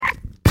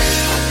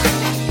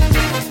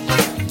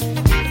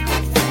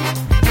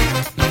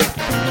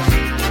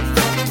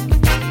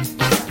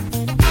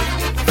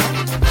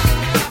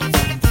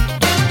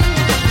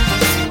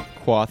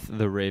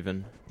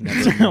raven,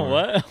 nevermore.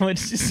 What? What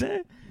did you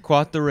say?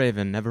 Quoth the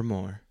raven,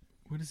 nevermore.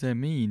 What does that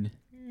mean?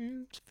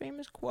 It's a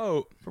famous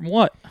quote. From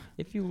what?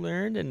 If you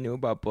learned and knew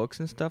about books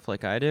and stuff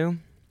like I do,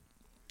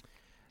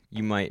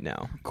 you might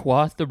know.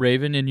 Quoth the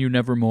raven and you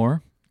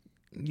nevermore?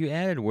 You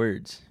added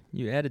words.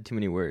 You added too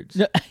many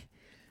words.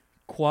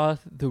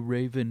 Quoth the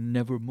raven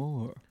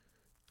nevermore.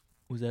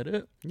 Was that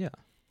it? Yeah.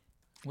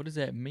 What does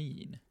that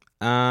mean?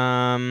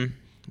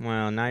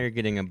 Well, now you're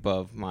getting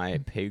above my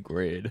pay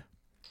grade.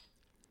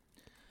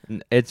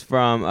 It's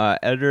from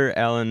Edgar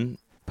Allan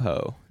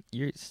Poe.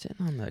 You're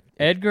sitting on the...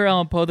 Edgar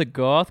Allan Poe, the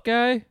goth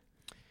guy?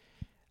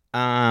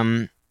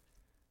 Yeah,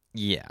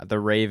 The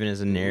Raven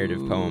is a narrative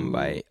poem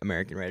by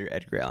American writer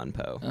Edgar Allan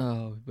Poe.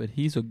 Oh, but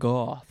he's a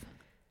goth.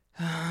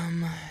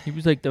 He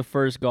was like the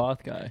first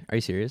goth guy. Are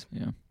you serious?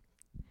 Yeah.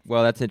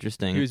 Well, that's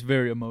interesting. He was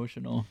very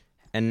emotional.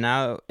 And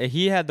now,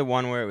 he had the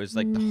one where it was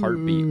like the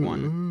heartbeat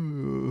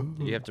one.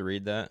 Did you have to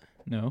read that?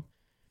 No.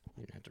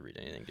 You didn't have to read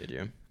anything, did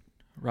you?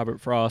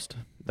 Robert Frost.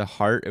 The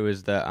heart, it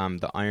was the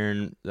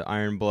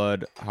iron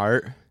blood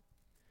heart.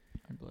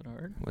 Iron blood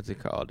heart? What's it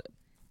called?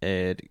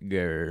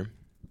 Edgar.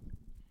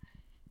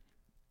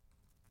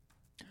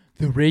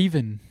 The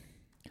Raven.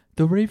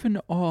 The Raven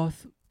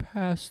oath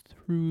passed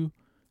through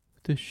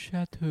the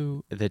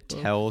chateau. The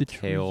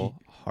telltale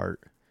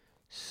heart.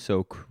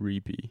 So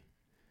creepy.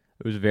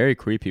 It was very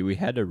creepy. We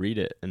had to read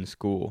it in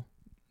school.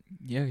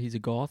 Yeah, he's a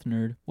goth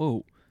nerd.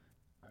 Whoa.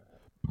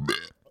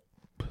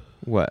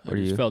 What? I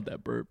just felt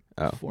that burp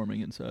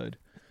forming inside.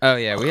 Oh,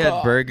 yeah. We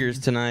had burgers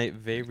tonight.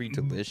 Very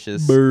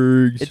delicious.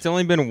 Burgers. It's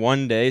only been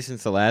one day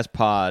since the last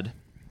pod.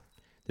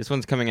 This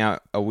one's coming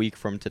out a week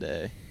from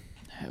today.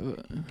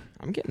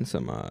 I'm getting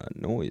some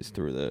noise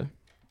through the...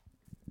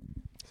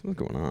 What's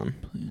going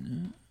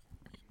on?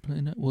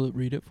 Playing it. Will it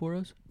read it for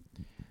us?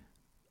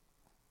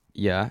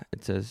 Yeah,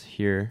 it says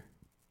here.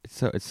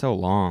 It's so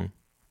long.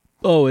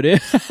 Oh, it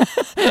is?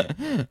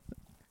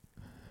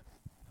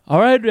 All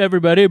right,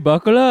 everybody,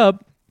 buckle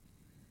up.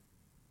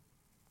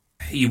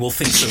 You will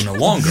think so no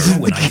longer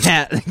when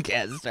The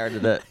cat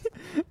started it.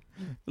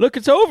 Look,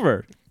 it's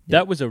over.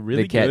 That was a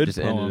really good poem. The cat good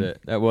just poem. ended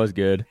it. That was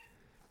good.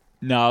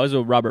 No, it was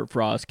a Robert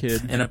Frost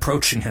kid. And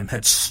approaching him,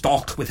 had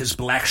stalked with his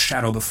black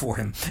shadow before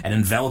him and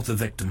enveloped the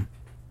victim.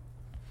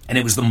 And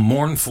it was the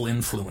mournful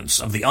influence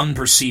of the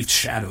unperceived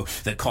shadow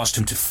that caused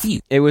him to feel.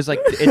 It was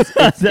like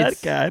that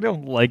guy. I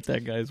don't like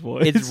that guy's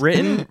voice. It's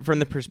written from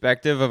the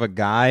perspective of a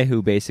guy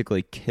who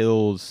basically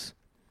kills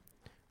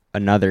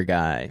another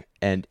guy,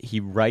 and he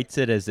writes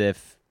it as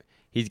if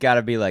he's got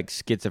to be like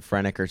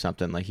schizophrenic or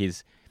something. Like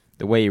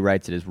the way he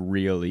writes it is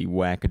really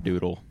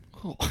wackadoodle.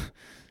 Oh.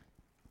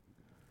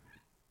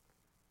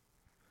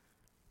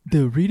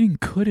 The reading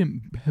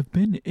couldn't have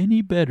been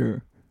any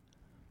better.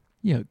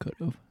 Yeah, it could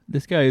have.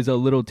 This guy is a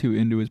little too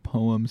into his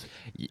poems.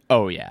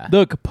 Oh, yeah.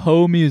 Look,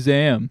 Poe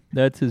Museum.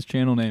 That's his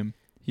channel name.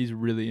 He's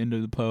really into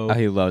the Poe. Oh,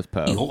 he loves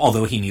Poe.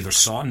 Although he neither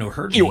saw nor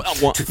heard me,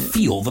 to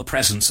feel the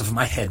presence of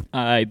my head.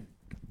 I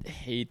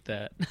hate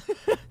that.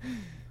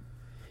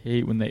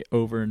 Hate when they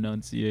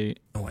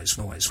over-enunciate. Noise.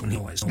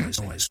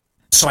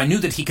 So I knew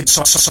that he could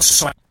saw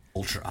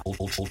ultra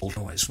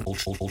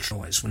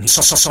noise when he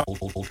saw.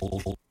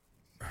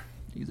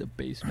 He's a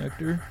bass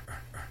nectar.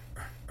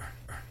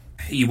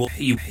 You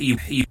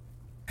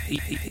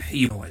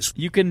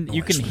can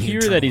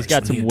hear that he's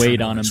got some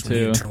weight on him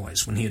too.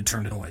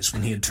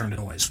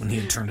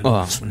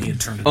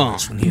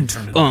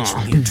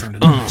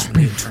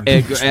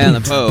 Edgar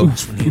Allan Poe.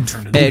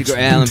 Edgar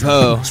Allan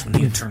Poe.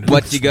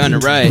 What you gonna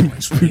write?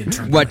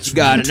 What you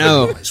gotta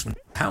know?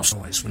 House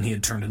noise when he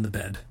had turned in the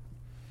bed.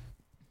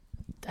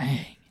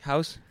 Dang.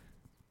 House.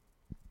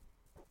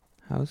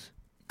 House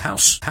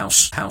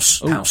noise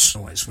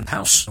when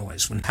house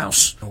noise when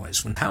house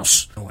noise when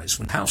house noise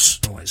when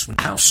house noise when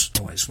house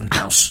noise when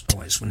house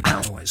noise when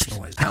house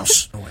noise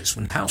house noise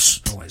when house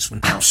noise when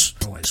house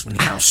noise when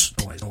house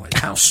noise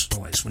house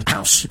noise when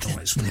house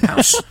noise when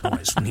house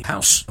noise when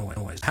house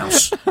noise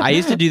house. I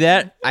used to do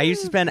that. I used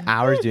to spend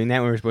hours doing that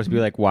when we were supposed to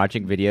be like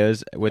watching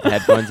videos with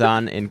headphones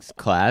on in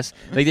class.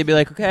 Like they'd be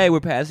like, "Okay, we're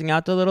passing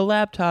out the little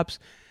laptops."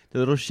 The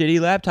little shitty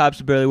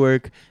laptops barely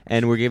work,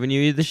 and we're giving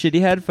you the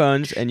shitty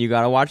headphones, and you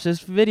gotta watch this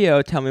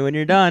video. Tell me when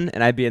you're done.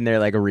 And I'd be in there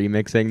like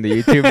remixing the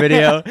YouTube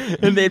video,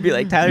 and they'd be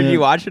like, "Tyler, do you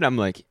watch it?" I'm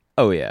like,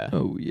 "Oh yeah,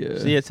 oh yeah."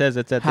 See, it says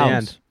it's at the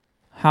end.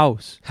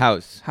 House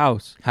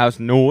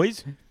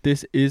Noise.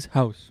 This is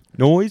house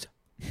noise.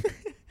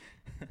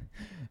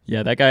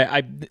 Yeah, that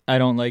guy. I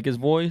don't like his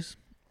voice.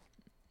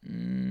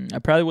 I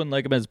probably wouldn't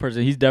like him as a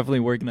person. He's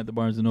definitely working at the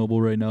Barnes and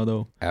Noble right now,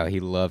 though. Oh, he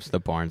loves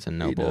the Barnes and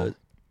Noble. He does.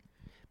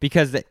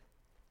 Because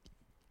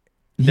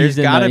there's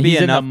got to be enough people.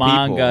 He's in the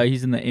manga. People.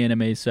 He's in the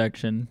anime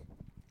section.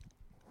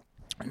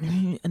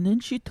 And then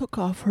she took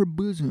off her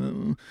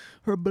bosom,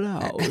 her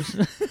blouse.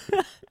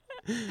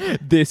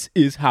 This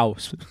is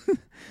house.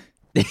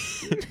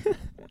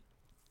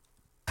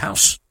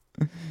 House.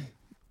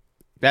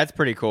 That's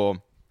pretty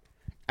cool.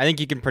 I think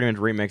you can pretty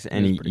much remix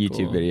any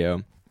YouTube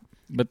video.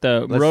 But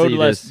the road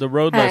less.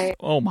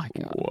 Oh my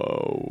god!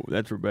 Whoa,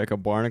 that's Rebecca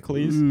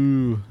Barnacles.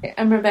 I'm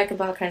Rebecca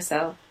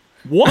Balcarcel.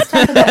 What? Let's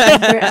talk about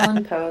Edgar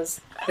Allan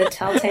Poe's The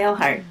Telltale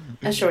Heart,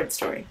 a short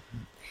story.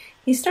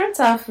 He starts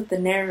off with the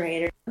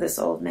narrator, this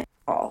old man.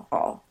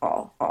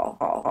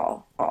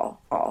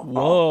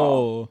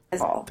 Whoa.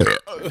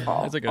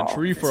 That's like a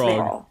tree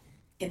frog.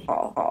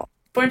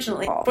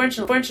 Fortunately,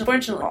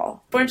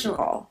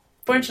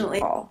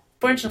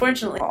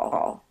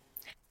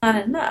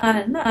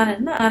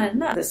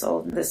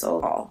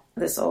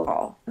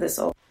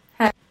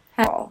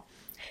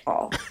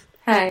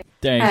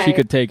 Dang, she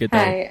could take it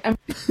though.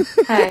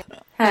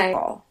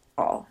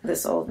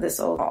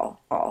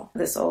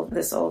 This old,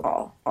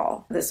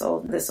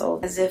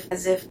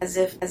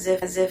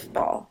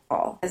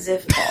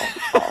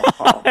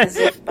 as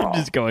if, I'm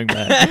just going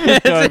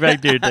back. Going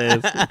back to your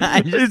days.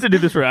 I used to do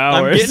this for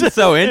hours. I'm getting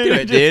so into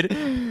it, dude.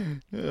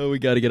 We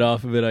got to get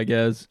off of it, I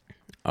guess.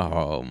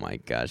 Oh my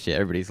gosh! Yeah,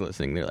 everybody's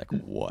listening. They're like,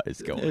 "What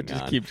is going on?" It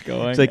just keeps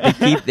going. It's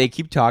like they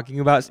keep talking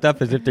about stuff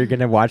as if they're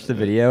gonna watch the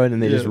video, and then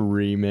they just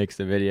remix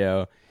the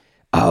video.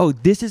 Oh,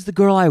 this is the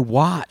girl I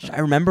watched. I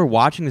remember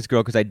watching this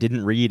girl because I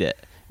didn't read it.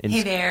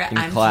 Hey there,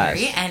 I'm class.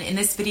 Carrie, and in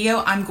this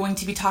video, I'm going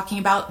to be talking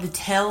about The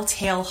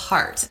Telltale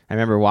Heart. I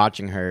remember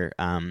watching her.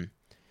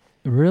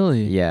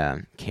 Really?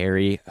 Yeah,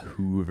 Carrie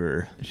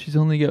Hoover. She's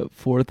only got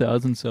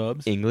 4,000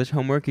 subs. English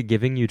homework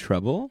giving you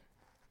trouble?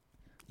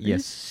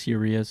 Yes.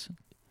 Serious.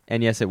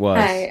 And yes, it was.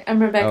 Hi,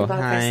 I'm Rebecca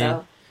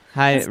Balcasso.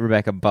 Hi,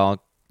 Rebecca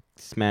Ball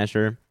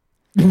Smasher.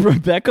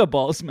 Rebecca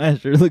Ball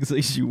Smasher looks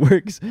like she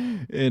works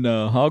in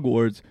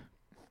Hogwarts.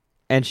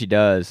 And she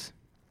does.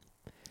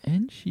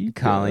 And she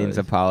Colleen's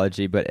does.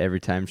 apology, but every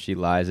time she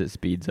lies, it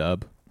speeds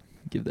up.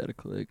 Give that a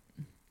click.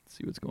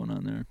 See what's going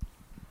on there.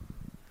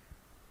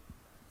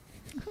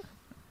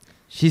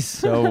 She's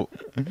so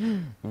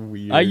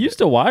weird. I used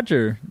to watch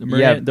her. The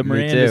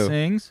Miranda too.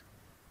 Sings.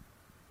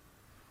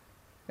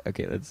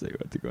 Okay, let's see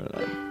what's going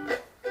on.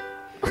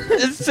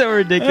 It's so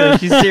ridiculous.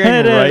 She's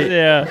staring right.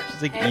 Yeah.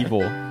 She's like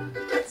evil.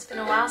 It's been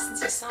a while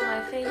since you saw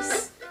my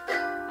face.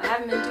 I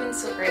haven't been doing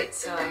so great,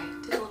 so I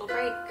took a little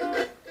break.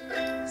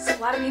 So a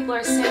lot of people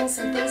are saying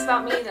some things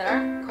about me that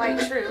aren't quite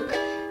true.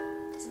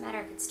 Doesn't matter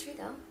if it's true,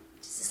 though.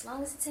 Just as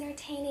long as it's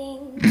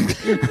entertaining.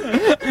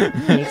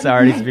 It's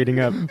already speeding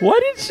up. Why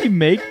did she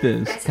make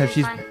this? Because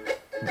she's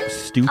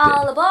stupid.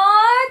 All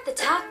aboard the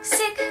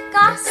toxic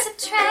gossip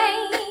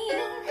train.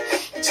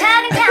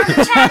 Chatting down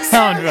the tracks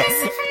of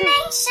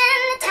misinformation.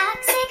 The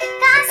toxic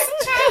gossip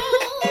train.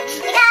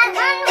 We got a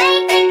one-way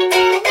ticket to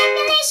the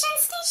manipulation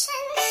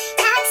station.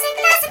 Toxic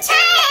gossip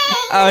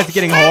train. Oh, it's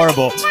getting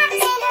horrible.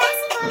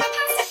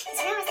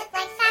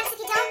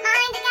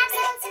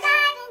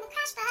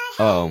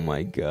 Oh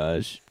my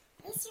gosh.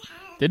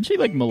 Didn't she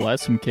like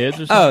molest some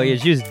kids or something? Oh yeah,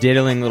 she was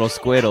diddling little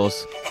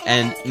squiddles,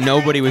 and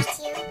nobody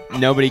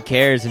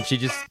cares, and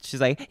she's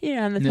like,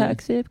 you're on the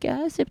toxic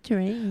gossip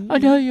train. I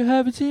know you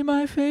haven't seen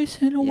my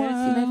face in a You while.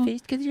 haven't seen my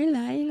face because you're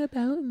lying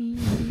about me,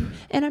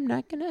 and I'm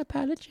not gonna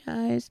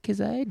apologize because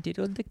I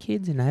diddled the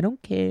kids and I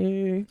don't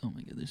care. Oh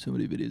my god, there's so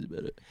many videos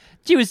about it.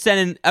 She was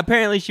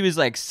apparently she was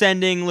like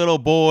sending little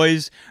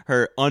boys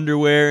her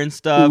underwear and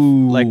stuff,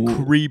 Ooh. like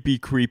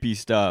creepy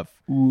stuff.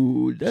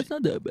 Ooh, that's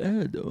not that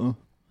bad though.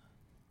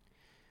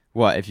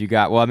 What if you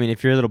got? Well, I mean,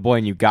 if you're a little boy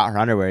and you got her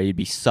underwear, you'd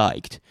be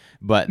psyched.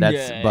 But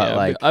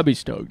I'd be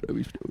stoked.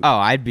 Oh,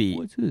 I'd be.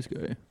 What's this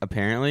guy?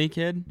 Apparently,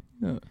 kid.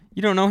 Yeah.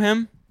 You don't know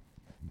him?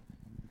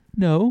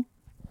 No.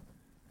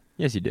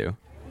 Yes, you do.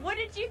 What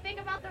did you think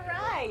about the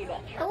ride?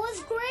 It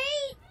was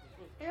great.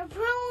 And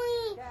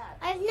apparently,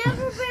 I've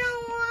never been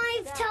on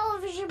live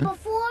television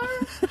before.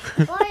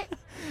 But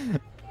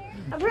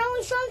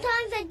apparently,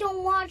 sometimes I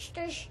don't watch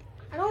the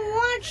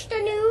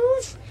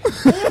news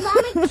because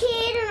I'm a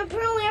kid, and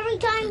apparently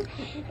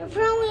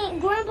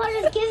Grandpa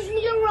just gives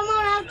me the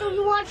remote after we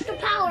watch the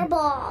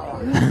Powerball.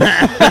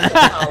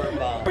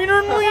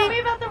 Tell me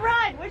about the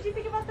ride. What did you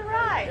think about the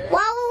ride?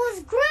 Well, it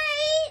was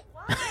great.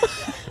 Why?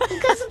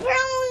 Because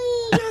apparently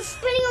you're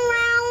spinning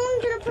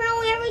around, and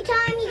apparently every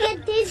time you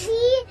get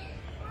dizzy,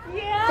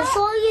 Yeah. that's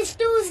all you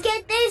do is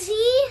get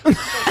dizzy.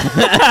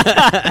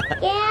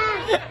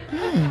 Yeah.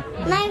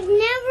 And I've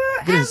never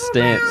Get ever his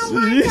stance. been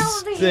on live He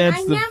television. stands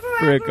I've the never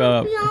frick ever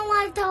up. been on live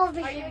Are you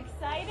television.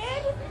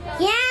 excited?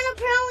 Yeah, and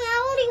apparently I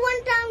only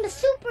went down the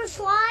super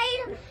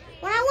slide.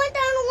 When I went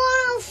down the one,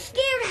 I was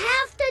scared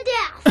half to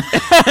death.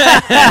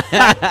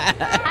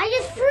 I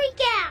just freak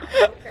out.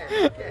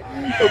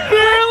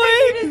 Apparently.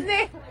 His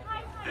name.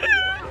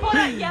 Hold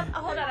on. Yep.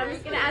 Hold on. I'm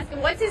just gonna ask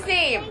him. What's his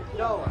name?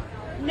 Noah.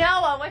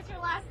 Noah. What's your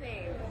last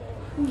name?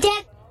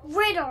 Dick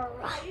Ritter.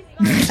 How do you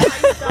spell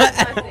his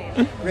last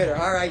name? Ritter,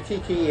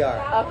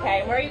 R-I-T-T-E-R.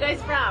 Okay. Where are you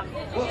guys from?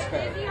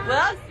 Wilkes-Barre.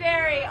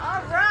 Wilkes-Barre.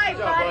 All right,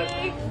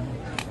 buddy.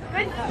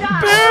 Good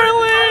stuff.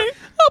 Apparently,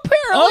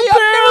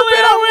 I've never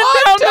been on I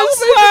went down the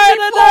slide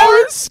and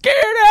I was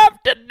scared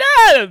half to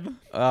death.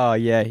 Oh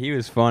yeah, he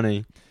was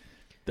funny.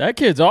 That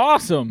kid's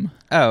awesome.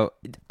 Oh,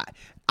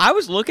 I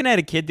was looking at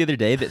a kid the other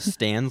day that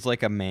stands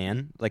like a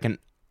man, like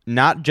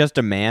not just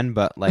a man,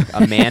 but like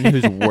a man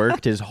who's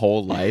worked his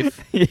whole life.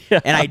 Yeah.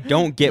 And I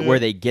don't get where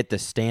they get the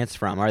stance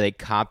from. Are they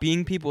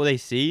copying people they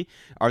see?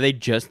 Are they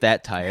just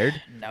that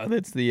tired? No,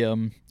 that's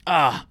the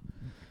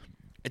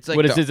It's like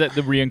What is that?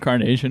 The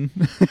reincarnation?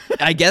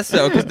 I guess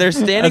so, because they're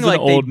standing As an like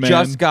old they man.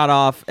 just got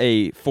off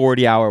a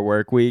 40-hour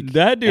work week.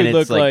 That and dude it's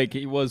looked like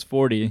he was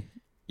 40.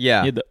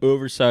 yeah, He had the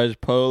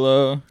oversized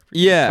polo.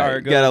 yeah,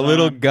 cargoes got a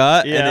little on.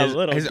 gut, Yeah, and a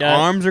little his gut.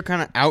 arms are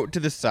kind of out to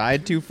the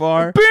side too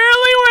far.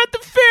 Apparently, we're at the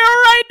fair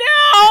right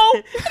now.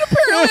 And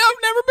apparently,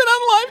 I've never been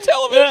on live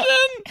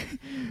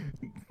television.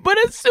 But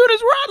as soon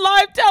as we're on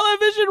live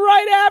television,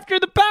 right after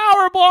the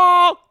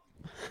Powerball,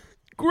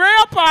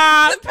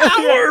 Grandpa,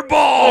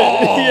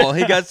 Powerball!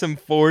 He got some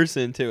force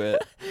into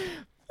it.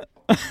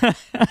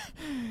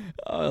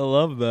 I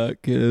love that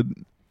kid.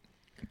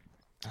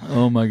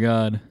 Oh my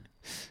god.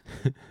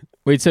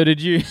 Wait, so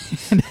did you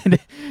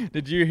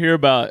did you hear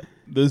about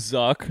the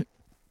Zuck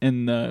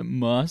and the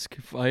Musk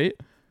fight?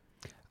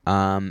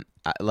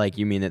 Like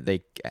you mean that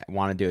they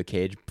want to do a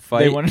cage fight?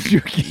 They want to do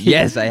a cage,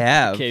 Yes, I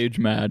have. cage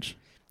match.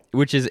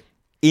 Which is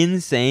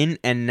insane.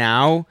 And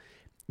now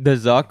the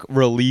Zuck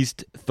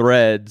released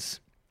Threads,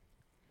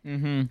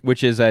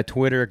 which is a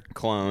Twitter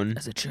clone,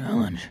 As a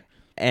challenge.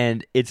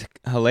 and it's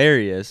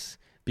hilarious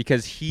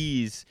because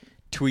he's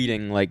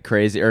tweeting like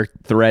crazy or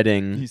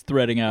threading. He's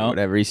threading out.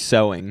 Whatever, he's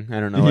sewing. I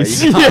don't know what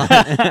you call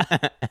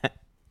it.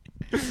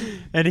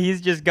 And he's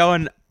just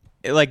going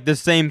like the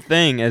same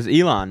thing as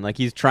Elon. Like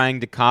he's trying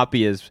to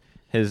copy his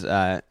he's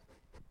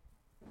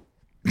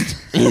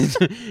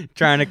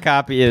trying to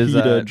copy his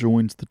PETA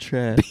joins the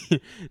chat.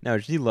 No,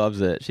 she loves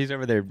it. She's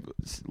over there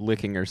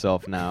licking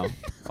herself now,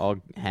 all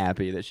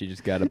happy that she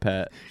just got a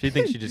pet. She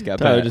thinks she just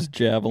got a Tyler pet. just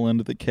javelin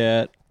to the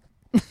cat.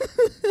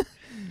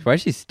 Why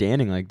is she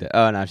standing like that?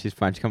 Oh no, she's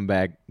fine. She's coming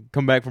back.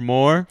 Come back for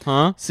more,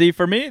 huh? See,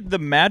 for me, the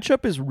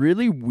matchup is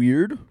really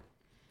weird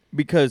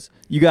because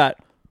you got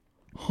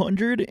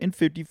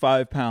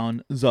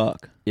 155-pound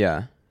Zuck.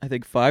 Yeah. I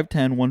think 5'10",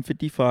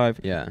 155.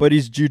 Yeah. But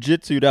he's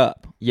jujitsu'd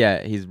up.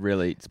 Yeah, he's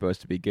really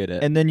supposed to be good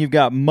at. And then you've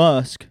got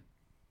Musk,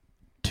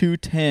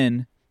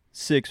 210,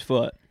 6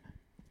 foot.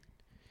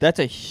 That's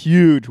a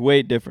huge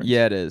weight difference.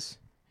 Yeah, it is.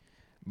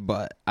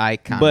 But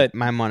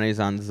my money's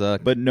on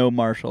Zuck. But no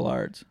martial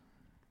arts.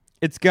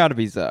 It's got to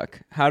be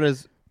Zuck. How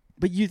does?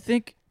 But you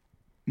think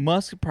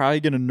Musk probably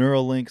gonna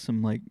Neuralink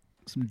some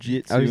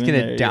jitsu? He's gonna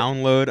in there.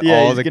 download Yeah,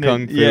 all he's the gonna-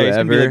 kung fu yeah, he's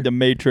ever. gonna be like the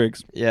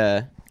Matrix.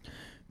 Yeah.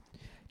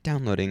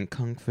 Downloading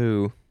kung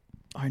fu.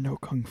 I know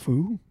kung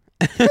fu.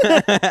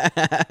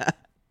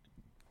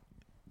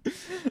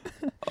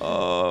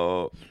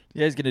 Oh.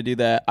 Yeah, he's gonna do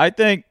that. I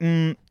think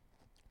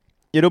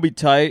it'll be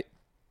tight.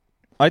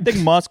 I think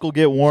Musk will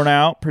get worn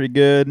out pretty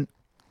good.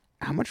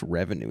 How much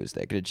revenue is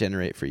that going to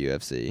generate for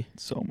UFC?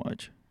 So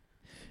much.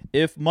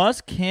 If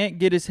Musk can't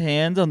get his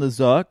hands on the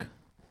Zuck's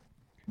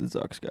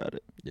got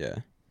it. Yeah.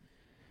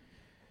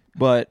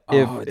 But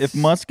Oh, if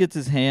Musk gets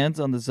his hands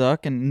on the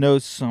Zuck and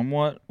knows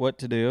somewhat what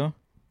to do,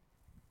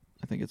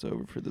 I think it's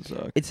over for the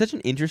Zuck. It's such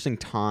an interesting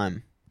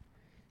time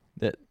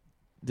that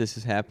this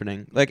is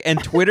happening. Like,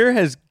 and Twitter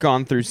has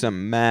gone through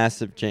some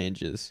massive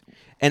changes,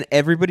 and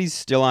everybody's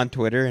still on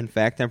Twitter. In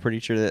fact, I'm pretty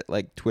sure that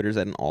like Twitter's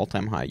at an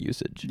all-time high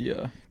usage.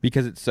 Yeah.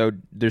 Because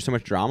there's so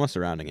much drama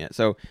surrounding it.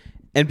 So,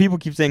 and people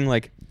keep saying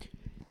like,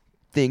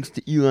 thanks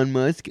to Elon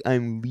Musk,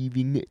 I'm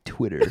leaving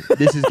Twitter.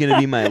 This is gonna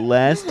be my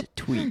last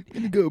tweet. I'm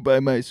gonna go buy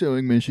my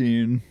sewing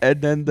machine.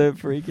 And then the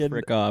freaking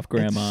Frick off,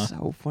 Grandma. It's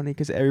so funny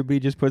because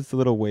everybody just puts the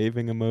little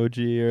waving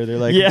emoji, or they're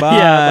like, Yeah, bye.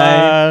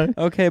 yeah,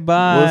 bye. Okay,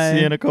 bye. We'll see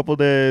you in a couple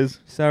days.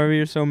 Sorry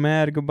you're so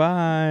mad.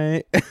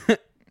 Goodbye. And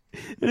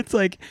it's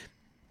like,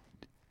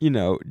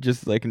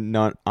 just like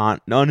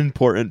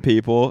unimportant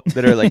people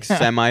that are like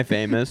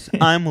semi-famous.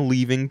 I'm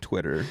leaving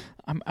Twitter.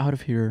 I'm out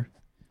of here.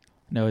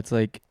 No, it's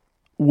like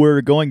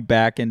we're going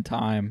back in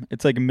time.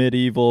 It's like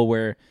medieval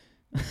where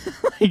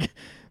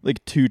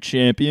like two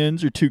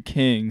champions or two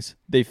kings,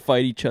 they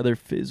fight each other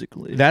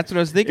physically. That's what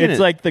I was thinking. It's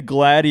like the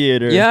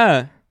gladiator.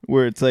 Yeah.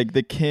 Where it's like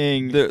the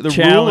king The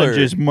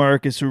challenges ruler.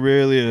 Marcus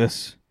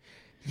Aurelius.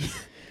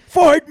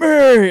 Fight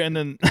me! And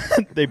then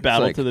they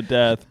battle like, to the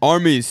death.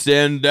 Armies,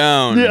 stand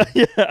down.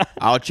 Yeah.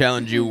 I'll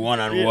challenge you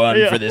one-on-one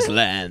Yeah. for this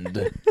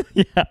land.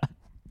 Yeah.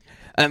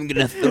 I'm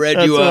going to thread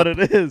That's you what up.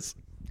 it is.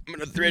 I'm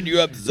going to thread you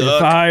up, If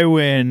Zuck. I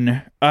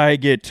win, I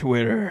get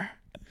Twitter.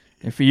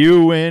 If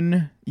you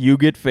win, you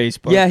get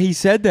Facebook. Yeah, he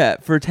said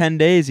that. For 10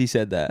 days he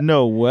said that.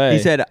 No way.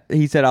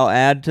 He said I'll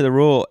add to the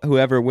rule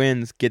whoever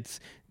wins gets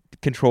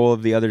control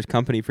of the other's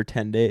company for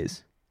 10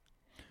 days.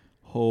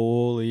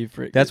 Holy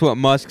frick. That's what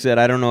Musk said.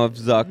 I don't know if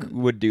Zuck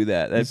would do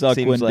that. That Zuck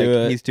seems wouldn't like do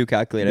it he's too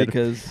calculated.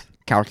 because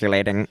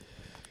Calculating.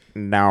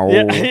 No.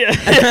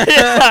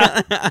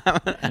 yeah.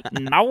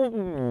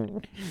 No.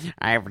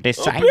 I've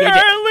decided.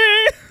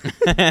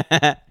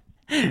 Apparently.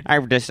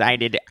 I've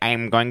decided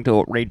I'm going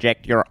to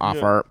reject your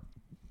offer.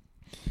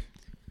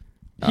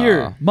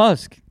 Here,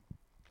 Musk,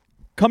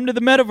 come to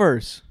the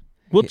metaverse.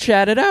 We'll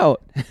chat it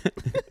out.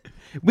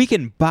 We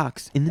can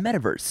box in the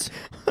metaverse.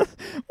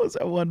 What's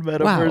that one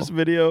metaverse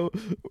video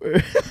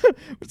where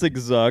it's like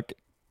Zuck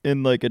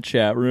in like a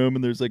chat room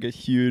and there's like a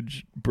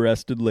huge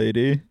breasted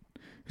lady.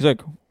 He's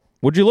like,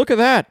 would you look at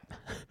that?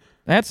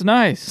 That's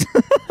nice.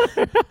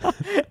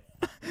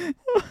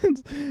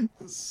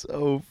 It's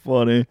so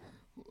funny.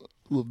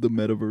 Love the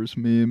metaverse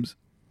memes.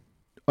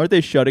 Aren't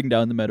they shutting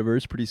down the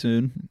metaverse pretty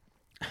soon?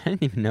 I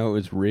didn't even know it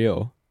was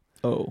real.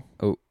 Oh.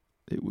 Oh.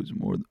 It was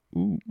more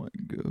oh my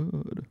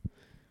god.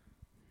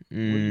 What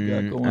you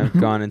got going I've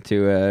gone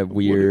into a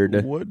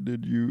weird... What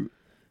did you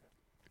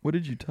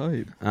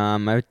type?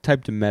 I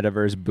typed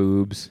metaverse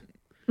boobs.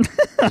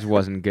 This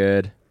wasn't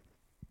good.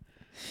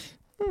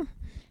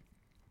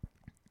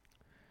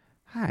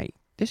 Hi,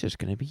 this is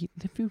going to be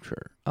the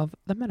future of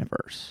the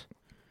metaverse.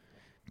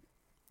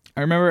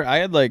 I remember I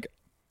had like...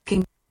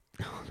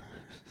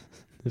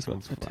 This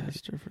one's a fine.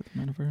 tester for the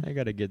metaverse. I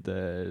got to get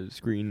the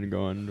screen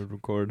going to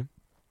record.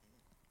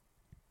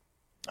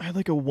 I had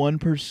like a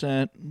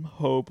 1%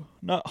 hope.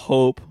 Not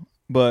hope,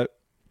 but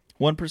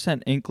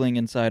 1% inkling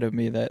inside of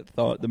me that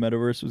thought the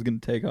metaverse was going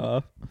to take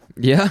off.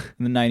 Yeah?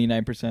 And the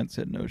 99%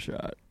 said no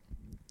shot.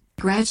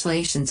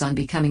 Congratulations on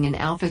becoming an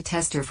alpha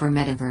tester for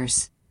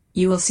Metaverse.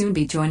 You will soon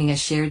be joining a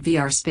shared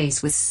VR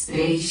space with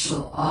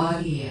spatial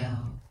audio,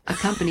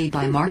 accompanied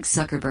by Mark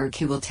Zuckerberg,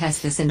 who will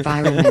test this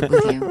environment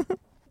with you.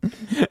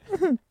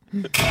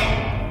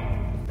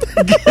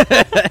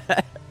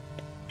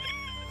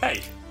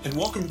 Hey, and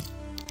welcome.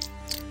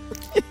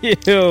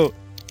 Ew.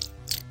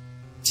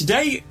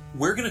 Today,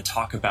 we're going to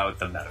talk about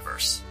the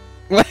metaverse.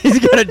 What? He's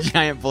got a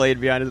giant blade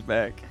behind his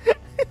back.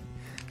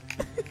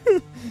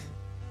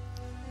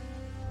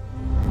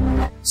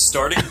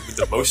 Starting with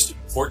the most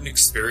important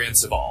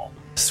experience of all,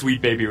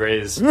 Sweet Baby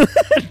Ray's.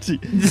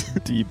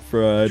 Deep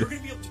fried. You're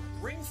going to be able to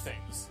bring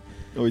things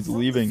Oh, he's from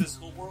leaving. the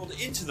physical world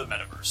into the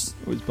metaverse.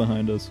 Oh, he's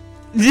behind us.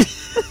 I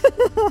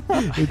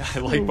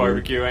like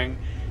barbecuing,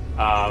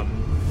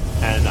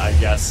 and I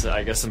guess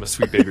I'm a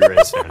Sweet Baby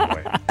Ray's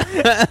fanboy.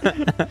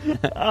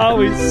 Oh,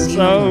 he's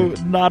so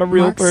not a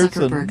real Mark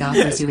person. Zuckerberg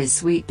offers you his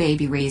Sweet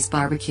Baby Ray's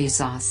barbecue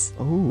sauce.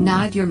 Ooh.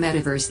 Nod your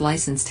Metaverse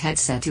licensed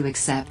headset to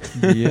accept.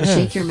 Yes.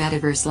 Shake your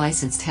Metaverse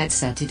licensed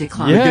headset to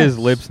decline. Look at his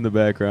lips in the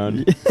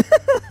background.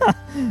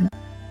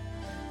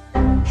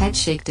 Head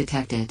shake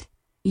detected.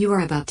 You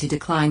are about to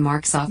decline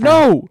Mark's offer.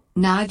 No!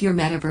 Nod your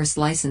Metaverse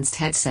licensed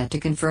headset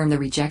to confirm the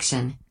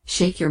rejection.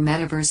 Shake your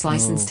Metaverse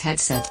licensed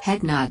headset.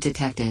 Head nod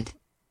detected.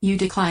 You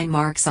decline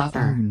Mark's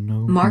offer. Oh,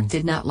 no. Mark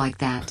did not like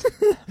that.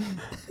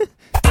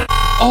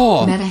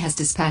 Oh! Meta has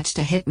dispatched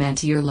a hitman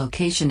to your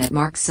location at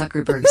Mark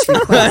Zuckerberg's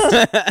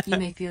request. You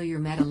may feel your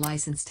Meta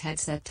licensed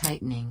headset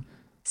tightening.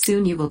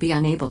 Soon you will be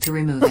unable to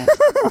remove it.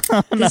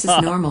 This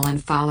is normal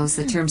and follows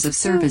the terms of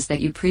service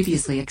that you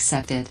previously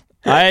accepted.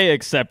 I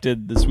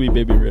accepted the Sweet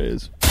Baby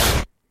Rays.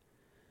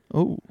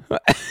 Oh.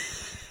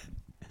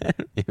 I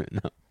don't even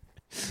know.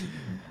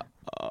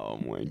 Oh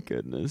my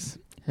goodness.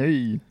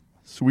 Hey,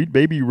 Sweet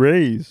Baby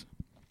Rays.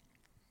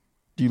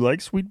 Do you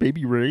like Sweet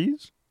Baby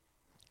Rays?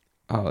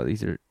 Oh,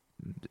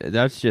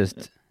 that's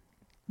just...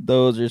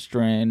 Those are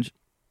strange.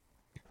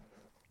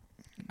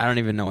 I don't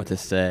even know what to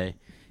say.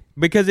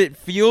 Because it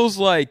feels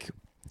like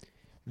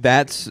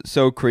that's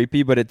so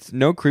creepy, but it's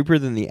no creepier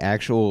than the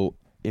actual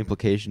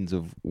implications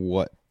of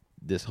what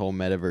this whole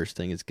metaverse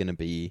thing is going to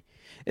be.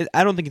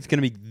 I don't think it's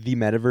going to be the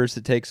metaverse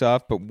that takes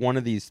off, but one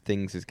of these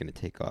things is going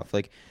to take off.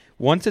 Like,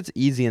 once it's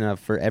easy enough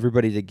for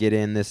everybody to get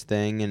in this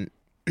thing and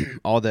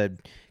all the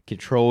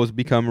controls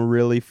become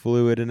really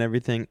fluid and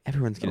everything,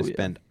 everyone's going to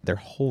spend their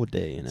whole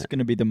day in it. It's going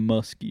to be the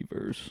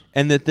Muskie-verse.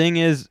 And the thing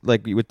is,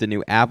 like, with the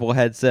new Apple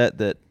headset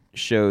that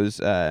shows,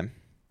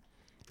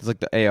 it's like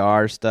the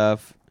AR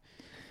stuff.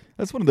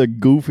 That's one of the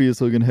goofiest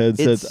looking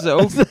headsets. It's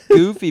so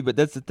goofy, but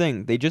that's the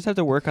thing. They just have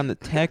to work on the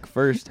tech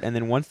first, and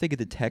then once they get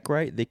the tech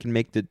right, they can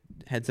make the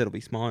headset will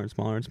be smaller and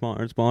smaller and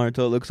smaller and smaller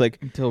until it looks like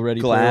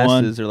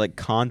glasses or like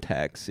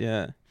contacts.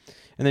 Yeah.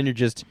 And then you're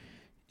just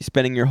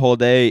spending your whole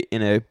day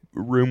in a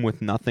room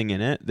with nothing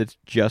in it that's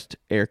just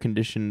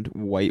air-conditioned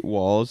white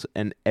walls,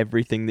 and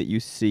everything that you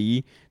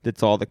see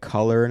that's all the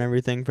color and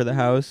everything for the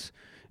house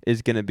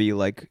is going to be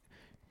like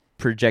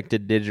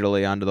projected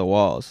digitally onto the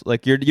walls.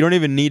 Like you don't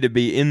even need to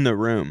be in the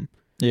room.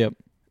 Yep.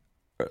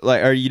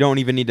 Or you don't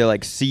even need to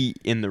like see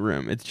in the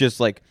room. It's just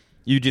like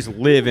you just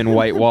live in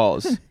white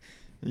walls.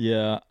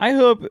 Yeah. I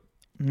hope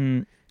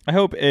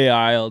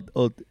AI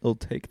will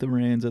take the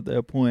reins at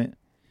that point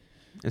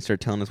and start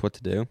telling us what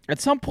to do. At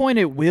some point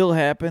it will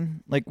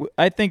happen. Like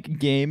I think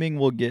gaming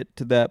will get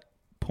to that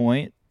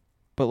point,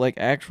 but like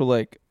actual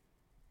like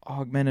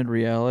augmented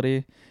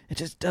reality, it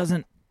just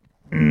doesn't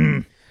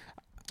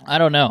I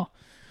don't know.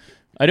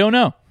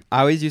 I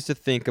always used to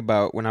think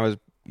about when I was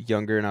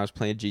younger and I was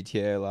playing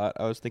GTA a lot.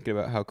 I was thinking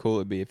about how cool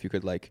it'd be if you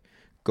could like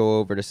go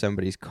over to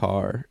somebody's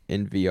car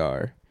in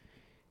VR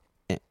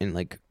and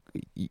like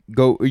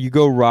go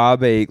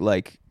rob a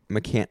like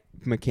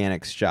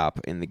mechanic's shop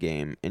in the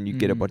game, and you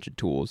get a bunch of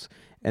tools,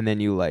 and then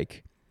you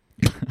like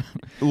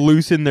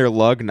loosen their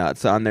lug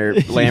nuts on their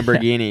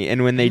Lamborghini,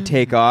 and when they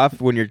take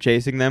off, when you're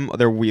chasing them,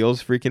 their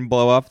wheels freaking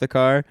blow off the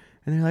car,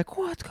 and they're like,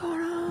 "What's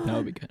going on?" That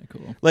would be kind of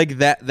cool. Like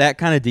that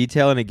kind of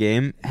detail in a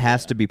game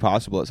has to be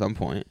possible at some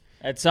point.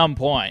 At some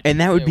point. And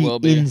that would be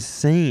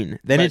insane.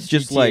 Then but it's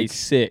just GTA like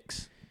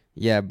 6.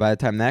 Yeah, by the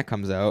time that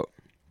comes out,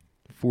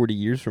 40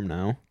 years from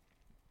now.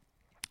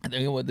 I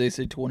think what they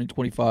say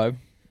 2025,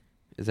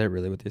 Is that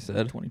really what they said?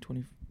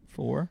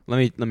 2024.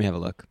 Let me have a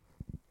look.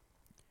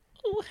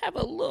 We'll have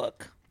a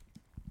look.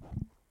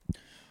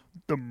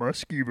 The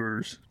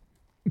Muskieverse.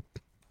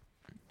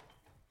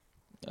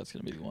 That's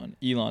gonna be the one.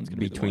 Elon's gonna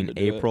be the one Between to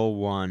do April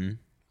 1,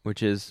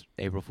 which is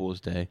April Fool's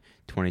Day,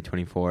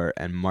 2024,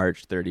 and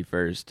March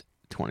 31st,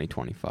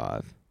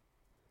 2025.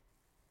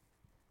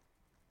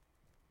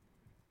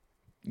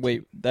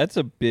 Wait, that's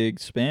a big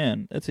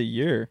span. That's a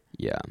year.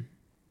 Yeah.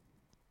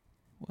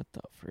 What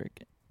the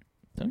frick?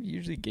 Don't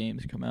usually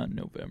games come out in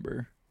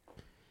November?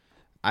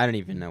 I don't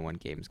even know when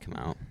games come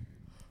out.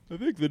 I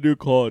think the new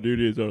Call of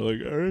Duties are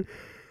like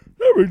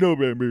every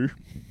November.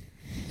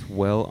 It's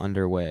well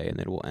underway, and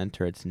it will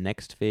enter its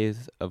next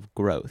phase of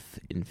growth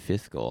in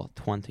fiscal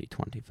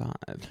 2025.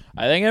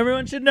 I think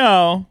everyone should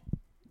know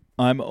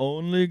I'm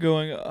only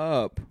going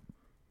up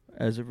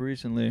as of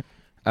recently.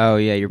 Oh,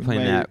 yeah, you're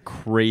playing that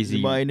crazy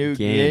my new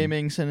game.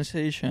 gaming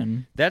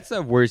sensation. That's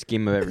the worst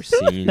game I've ever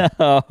seen.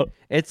 No.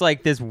 It's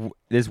like this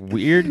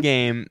weird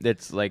game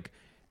that's like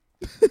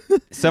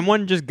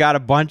someone just got a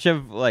bunch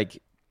of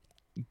like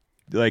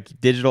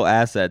digital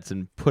assets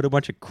and put a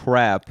bunch of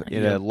crap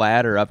in a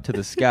ladder up to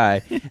the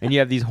sky, and you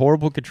have these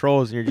horrible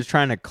controls, and you're just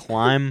trying to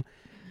climb.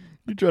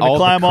 You're trying to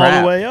climb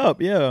all the way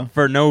up, yeah.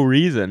 For no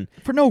reason.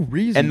 For no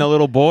reason. And the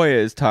little boy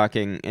is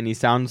talking, and he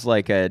sounds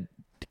like to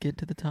get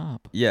to the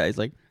top. Yeah, he's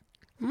like,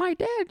 my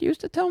dad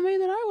used to tell me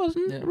that I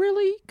wasn't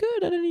really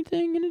good at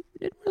anything, and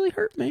it really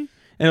hurt me.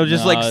 And he'll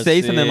just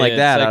say something like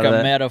that. It's like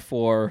a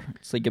metaphor.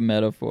 It's like a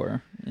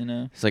metaphor, you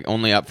know? It's like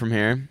only up from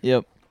here.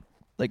 Yep.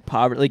 Like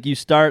poverty. Like you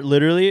start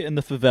literally in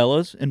the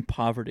favelas in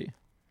poverty.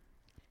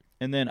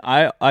 And then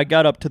I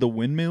got up to the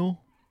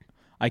windmill.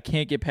 I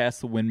can't get past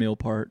the windmill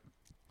part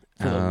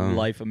for the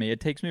life of me. It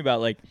takes me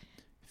about like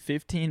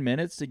 15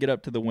 minutes to get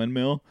up to the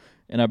windmill,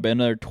 and I've been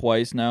there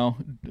twice now.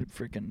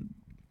 Freaking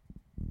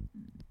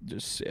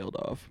just sailed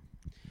off.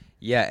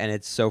 Yeah, and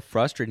it's so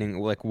frustrating.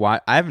 Like, why?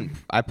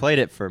 I played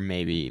it for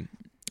maybe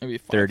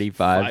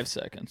 35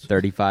 seconds.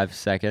 35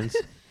 seconds,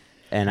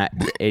 and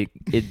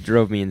it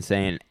drove me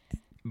insane.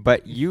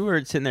 But you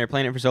were sitting there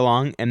playing it for so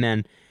long, and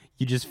then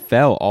you just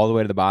fell all the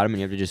way to the bottom,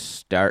 and you have to just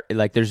start.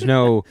 Like, there's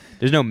no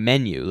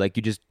menu. Like,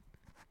 you just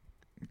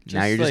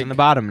now you're just on the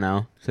bottom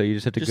now, so you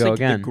just have to go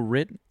again. The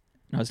grit.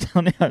 I was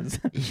telling you.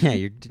 Yeah,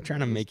 you're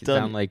trying to make it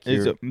sound like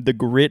you're... The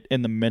grit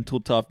and the mental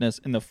toughness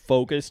and the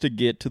focus to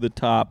get to the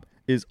top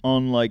is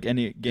unlike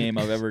any game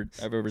I've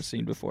ever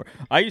seen before.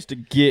 I used to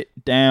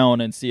get down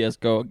in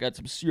CSGO, got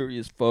some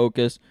serious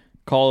focus.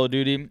 Call of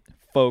Duty,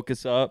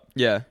 focus up.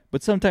 Yeah.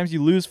 But sometimes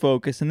you lose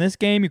focus. In this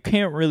game, you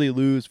can't really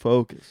lose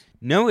focus.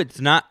 No, it's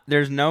not.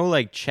 There's no,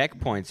 like,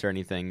 checkpoints or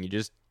anything. You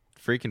just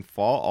freaking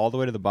fall all the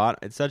way to the bottom.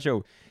 It's such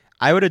a...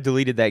 I would have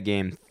deleted that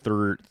game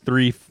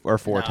 3 or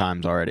 4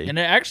 times already. And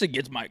it actually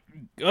gets my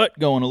gut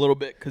going a little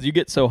bit because you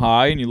get so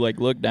high and you like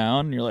look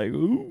down and you're like,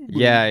 ooh.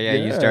 Yeah.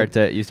 You start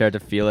to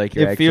feel like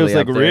you're. It actually feels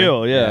like up there.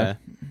 real. Yeah.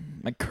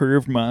 My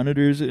curved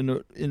monitors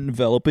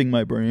enveloping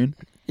my brain.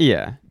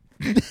 Yeah.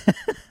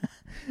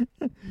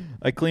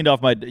 I cleaned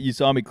off you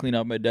saw me clean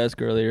off my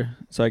desk earlier,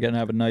 so I can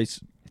have a nice.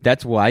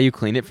 That's why you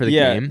cleaned it for the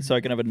game. Yeah, so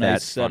I can have a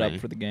nice setup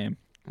for the game.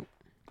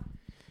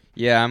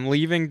 Yeah, I'm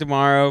leaving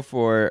tomorrow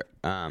for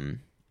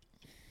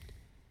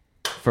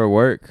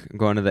work. I'm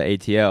going to the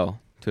ATL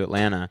to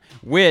Atlanta,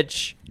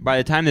 which by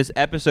the time this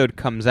episode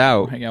comes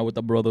out, hang out with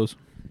the brothers.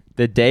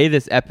 The day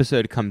this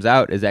episode comes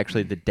out is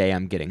actually the day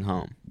I'm getting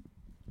home.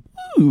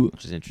 Ooh.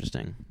 Which is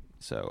interesting.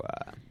 So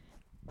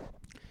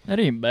that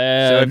ain't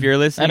bad. So if you're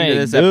listening to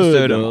this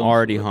episode, I'm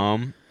already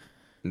home.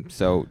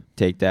 So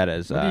take that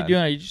as what are you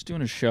doing? Are you just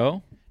doing a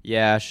show?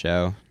 Yeah,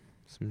 show.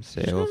 Some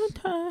sales.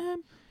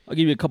 Time. I'll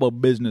give you a couple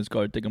of business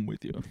cards. Take them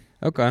with you.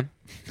 Okay.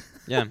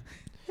 Yeah.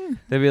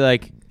 They'll be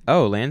like,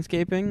 oh,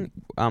 landscaping?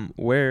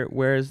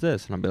 Where is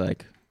this? And I'll be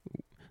like,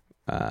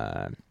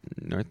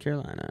 North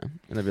Carolina.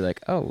 And they'll be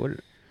like, oh, what?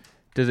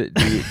 Do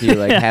you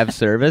like have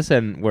service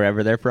and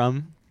wherever they're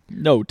from?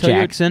 No,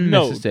 Jackson,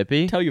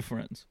 Mississippi. Tell your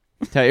friends.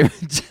 Tell your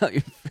friends.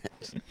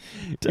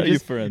 Tell your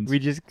friends. We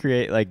just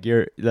create like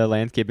the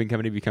landscaping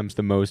company becomes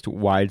the most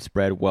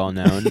widespread, well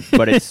known,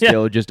 but it's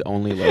still just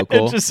only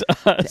local. It's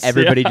just us,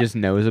 Everybody just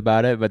knows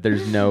about it, but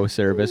there's no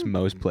service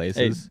most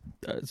places.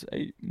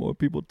 Hey, more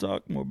people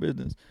talk, more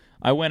business.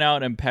 I went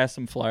out and passed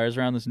some flyers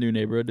around this new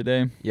neighborhood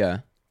today. Yeah.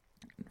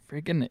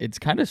 Freaking, it's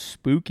kind of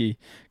spooky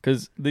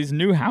because these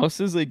new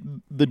houses, like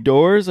the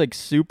doors, like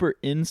super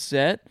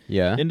inset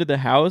into the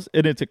house,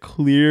 and it's a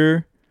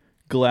clear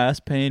glass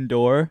pane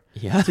door.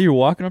 Yeah. So you're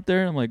walking up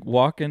there, and I'm like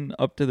walking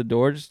up to the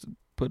door just to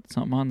put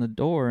something on the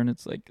door, and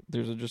it's like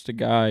there's just a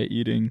guy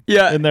eating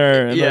in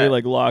there, and they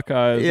like lock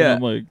eyes. And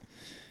I'm like,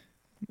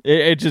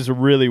 it's just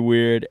really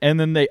weird. And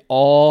then they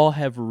all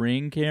have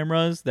Ring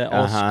cameras that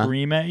all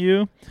scream at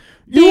you.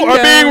 You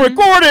are being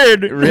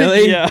recorded.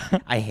 Really? Yeah.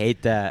 I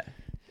hate that.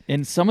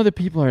 And some of the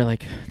people are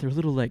like, they're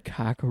little like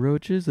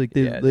cockroaches. Like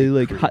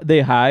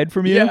they hide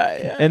from you.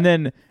 Yeah. And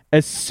then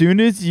as soon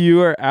as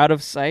you are out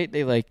of sight,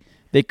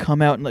 they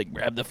come out and like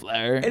grab the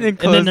flyer and then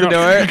close the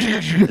door.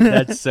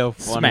 That's so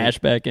funny. Smash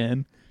back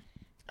in.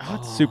 Oh,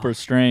 it's super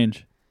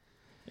strange.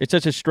 It's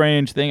such a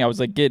strange thing. I was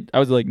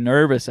like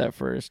nervous at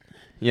first.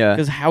 Yeah.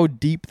 Because how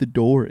deep the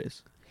door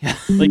is.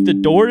 Like the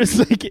door is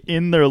like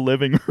in their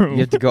living room.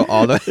 You have to go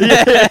all the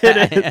yeah,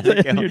 it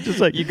is. And you're just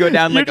like you go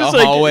down like a just,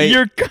 hallway.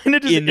 You're kind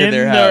of just into in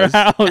their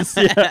house.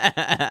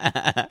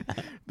 Yeah.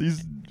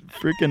 These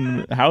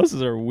freaking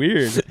houses are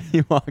weird.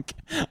 You walk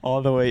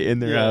all the way in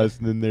their house,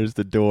 and then there's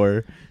the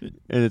door, and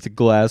it's a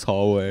glass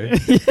hallway.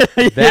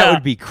 That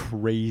would be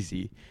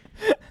crazy.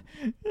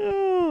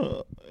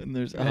 And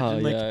there's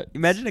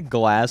imagine a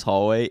glass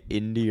hallway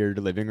into your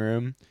living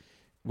room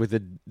with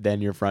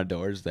then your front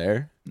doors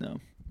there. No.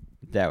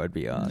 That would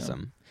be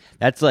awesome.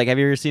 That's like, have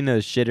you ever seen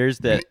those shitters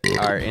that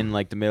are in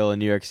like the middle of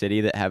New York City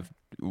that have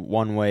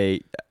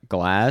one-way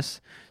glass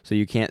so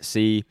you can't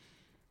see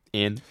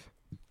in?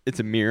 It's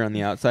a mirror on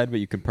the outside, but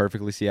you can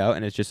perfectly see out,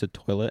 and it's just a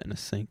toilet and a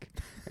sink.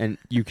 And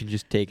you can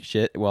just take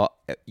shit. Well,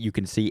 you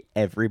can see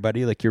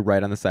everybody, like you're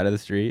right on the side of the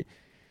street.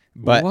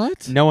 But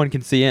what? No one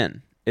can see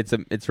in.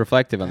 It's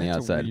reflective on the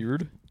outside.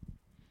 Weird.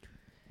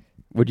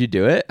 Would you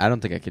do it? I don't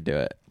think I could do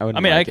it.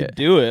 I could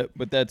do it,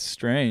 but that's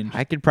strange.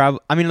 I could probably.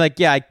 I mean, like,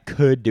 yeah, I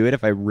could do it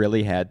if I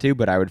really had to,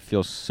 but I would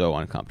feel so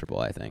uncomfortable.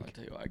 I think. I'll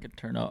tell you what,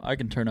 I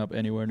can turn up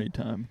anywhere,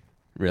 anytime.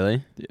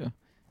 Really? Yeah.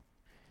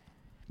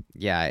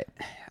 Yeah,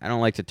 I don't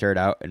like to turd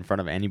out in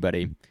front of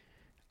anybody.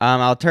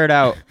 I'll turd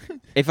out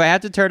if I have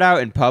to turd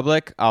out in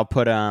public. I'll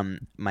put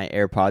my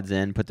AirPods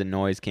in, put the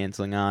noise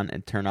canceling on,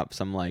 and turn up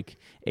some like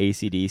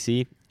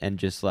AC/DC and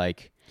just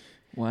like.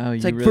 Wow,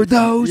 it's like really, for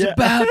those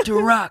about to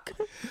rock,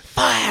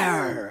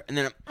 fire, and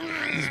then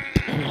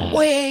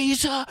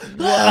ways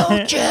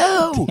hold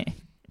you.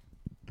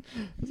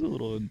 It's a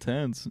little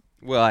intense.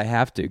 Well, I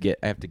have to get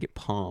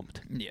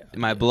pumped. Yeah,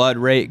 my blood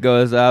rate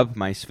goes up,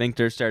 my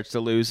sphincter starts to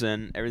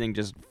loosen, everything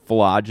just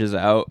flodges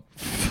out.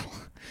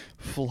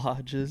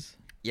 Flodges.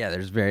 Yeah,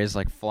 there's various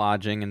like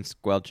flodging and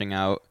squelching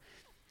out.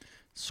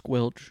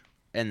 Squelch.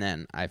 And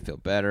then I feel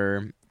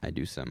better. I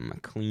do some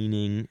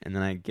cleaning, and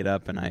then I get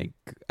up and I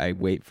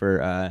wait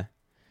for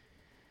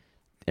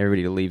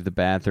everybody to leave the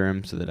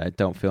bathroom so that I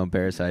don't feel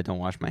embarrassed that I don't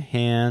wash my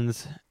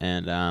hands.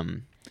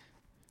 And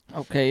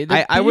okay,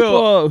 the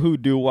people who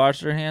do wash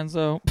their hands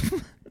though,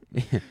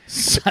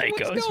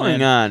 psychos. What's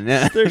going on?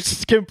 Yeah.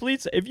 There's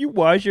complete. If you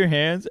wash your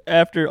hands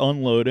after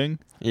unloading,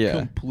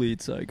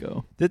 complete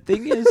psycho. The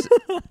thing is,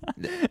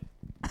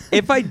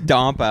 if I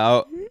dump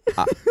out,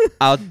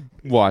 I'll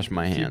wash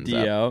my hands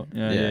out.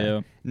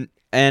 Yeah.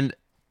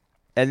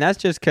 And that's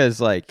just because,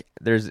 like,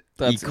 there's E.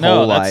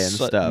 coli and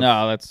stuff.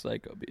 No, that's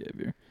psycho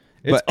behavior.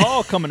 It's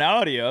all coming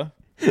out of you.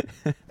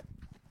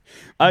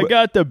 I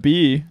got the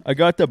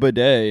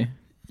bidet.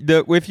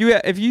 If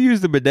you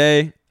use the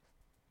bidet,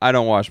 I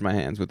don't wash my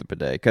hands with the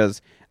bidet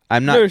because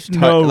I'm not. There's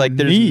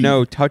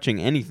no touching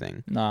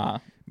anything. Nah.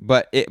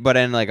 But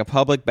in like a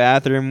public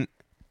bathroom,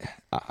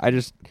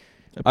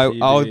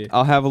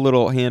 I'll have a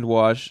little hand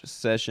wash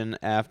session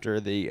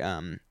after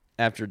the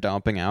after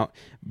dumping out.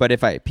 But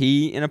if I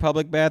pee in a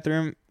public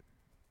bathroom,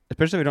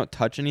 especially if I don't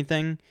touch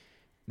anything,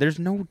 there's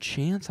no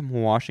chance I'm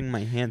washing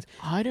my hands.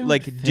 I don't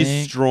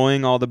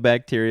destroying all the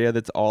bacteria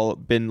that's all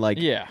been like.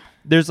 Yeah.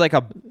 There's like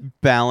a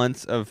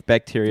balance of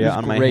bacteria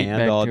on my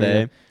hand all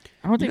day.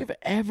 I don't think I've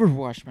ever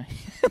washed my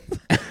hands.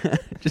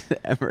 Just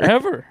ever.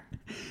 Ever.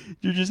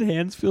 Your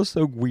hands feel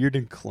so weird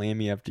and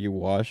clammy after you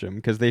wash them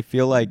because they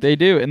feel like they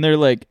do, and they're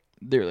like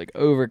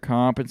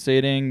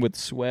overcompensating with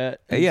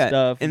sweat and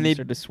stuff, and they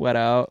start to sweat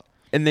out.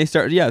 And they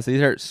start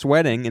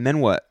sweating, and then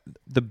what?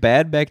 The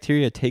bad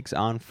bacteria takes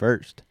on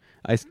first.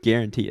 I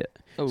guarantee it.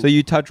 Oh. So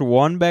you touch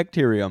one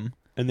bacterium,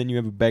 and then you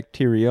have a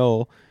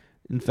bacterial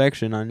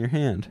infection on your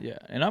hand. Yeah,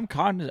 and I'm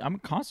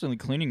constantly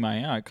cleaning my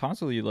hand. I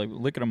constantly like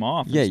licking them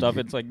off and stuff.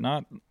 It's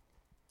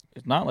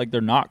not like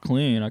they're not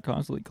clean. I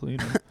constantly clean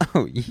them.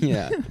 Oh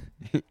yeah,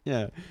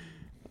 yeah.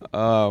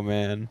 Oh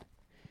man.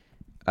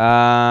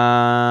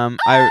 I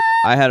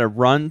had a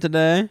run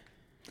today,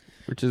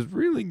 which is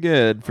really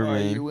good for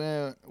me.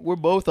 We're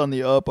both on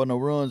the up on the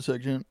run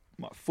section.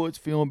 My foot's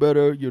feeling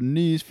better. Your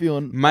knee's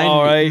feeling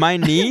all right. My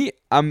knee,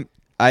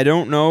 I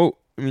don't know.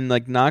 I mean,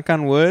 like, knock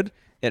on wood,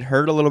 it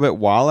hurt a little bit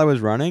while I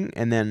was running,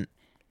 and then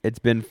it's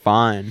been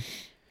fine.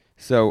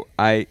 So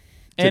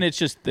and it's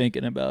just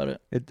thinking about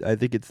it. I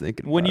think it's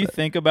thinking when about you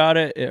think about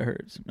it, it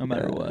hurts no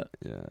matter what.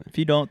 Yeah. If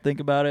you don't think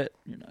about it,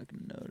 you're not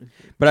going to notice.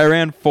 But I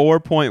ran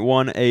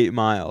 4.18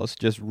 miles,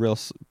 just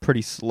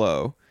pretty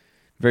slow,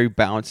 very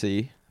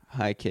bouncy,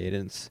 high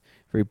cadence,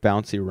 very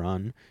bouncy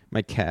run.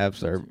 My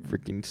calves are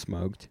freaking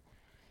smoked.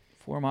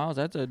 4 miles,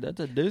 that's a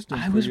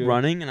distance. I was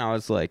running and I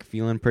was like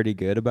feeling pretty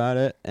good about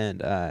it,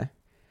 and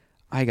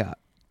I got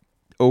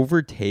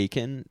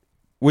overtaken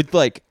with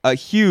like a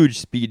huge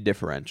speed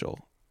differential.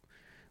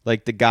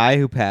 Like, the guy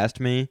who passed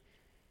me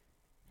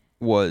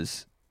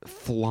was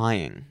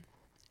flying,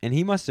 and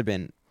he must have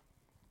been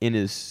in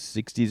his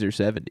 60s or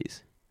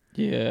 70s.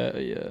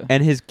 Yeah.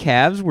 And his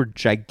calves were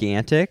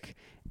gigantic,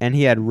 and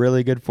he had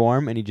really good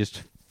form, and he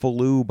just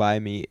flew by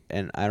me,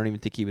 and I don't even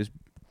think he was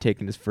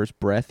taking his first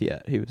breath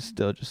yet. He was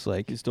still just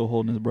like... He's still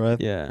holding his breath?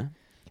 Yeah.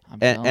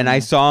 And I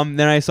saw him.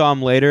 Then I saw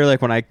him later,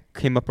 like when I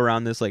came up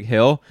around this like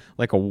hill,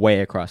 like a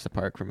way across the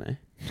park from me.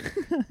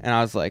 And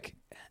I was like,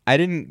 I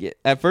didn't get.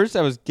 At first,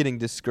 I was getting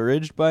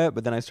discouraged by it,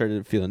 but then I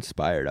started to feel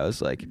inspired. I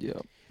was like,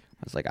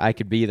 I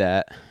could be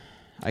that.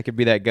 I could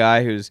be that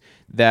guy who's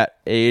that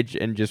age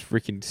and just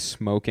freaking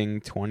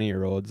smoking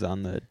 20-year-olds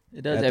on the.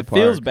 It does. At It the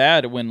feels park.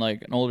 bad when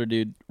like an older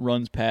dude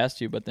runs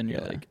past you, but then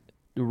you're like,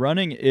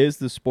 running is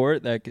the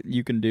sport that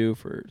you can do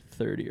for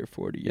 30 or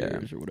 40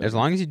 years or whatever. As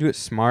long as you do it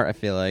smart, I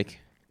feel like.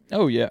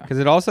 Oh yeah, because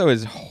it also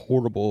is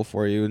horrible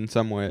for you in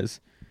some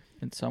ways.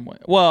 In some way,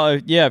 well,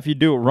 yeah, if you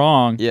do it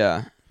wrong,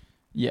 yeah,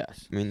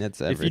 yes. I mean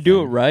that's everything. If you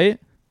do it right,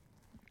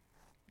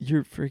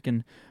 your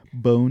freaking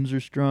bones are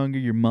stronger,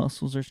 your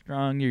muscles are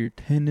stronger, your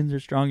tendons are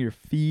stronger, your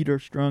feet are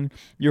strong,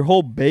 your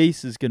whole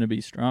base is gonna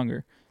be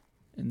stronger,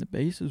 and the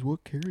base is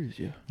what carries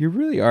you. You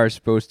really are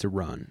supposed to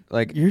run.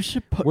 Like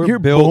you're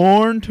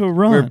born to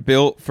run. We're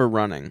built for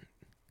running.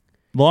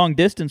 Long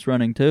distance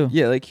running too.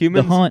 Yeah, like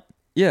humans. The hunt.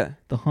 Yeah,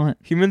 the hunt.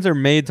 Humans are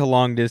made to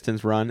long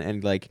distance run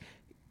and like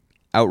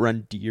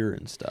outrun deer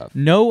and stuff.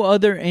 No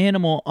other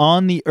animal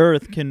on the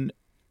earth can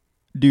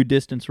do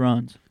distance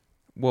runs.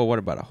 Well, what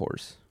about a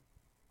horse?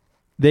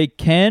 They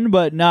can,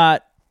 but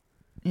not,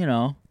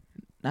 not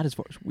as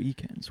far as we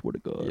can. Swear to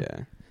God.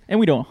 Yeah. And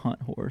we don't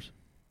hunt horse.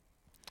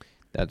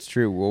 That's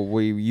true. Well,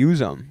 we use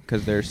them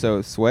because they're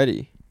so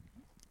sweaty.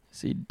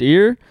 See,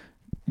 deer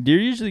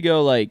usually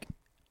go like,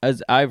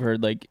 as I've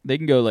heard, like they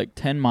can go like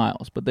 10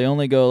 miles, but they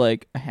only go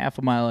like a half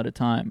a mile at a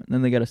time. And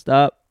then they got to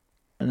stop,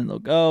 and then they'll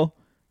go,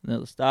 and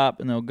they'll stop,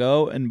 and they'll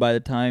go. And by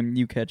the time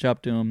you catch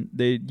up to them,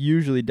 they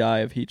usually die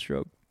of heat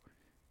stroke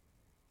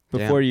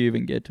before you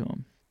even get to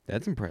them.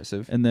 That's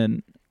impressive. And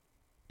then,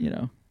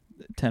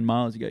 10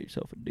 miles, you got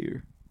yourself a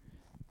deer.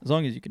 As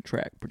long as you can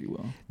track pretty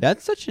well.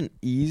 That's such an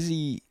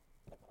easy...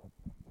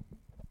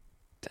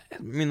 I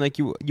mean, like,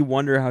 you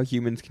wonder how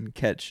humans can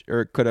catch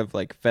or could have,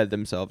 like, fed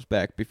themselves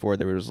back before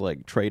there was,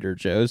 like, Trader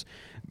Joe's.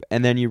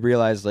 And then you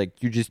realize,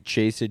 like, you just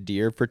chase a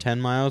deer for 10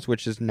 miles,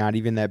 which is not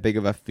even that big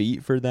of a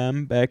feat for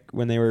them back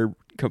when they were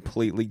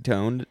completely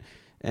toned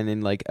and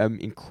in, like,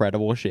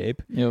 incredible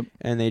shape. Yep.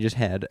 And they just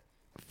had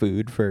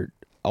food for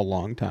a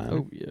long time.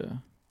 Oh, yeah.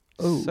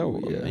 So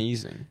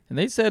amazing. And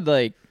they said,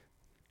 like,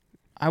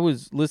 I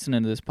was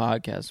listening to this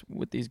podcast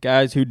with these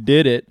guys who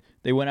did it.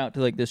 They went out to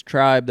like this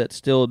tribe that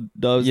still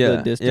does the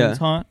distance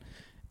hunt.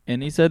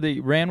 And he said they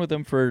ran with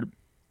them for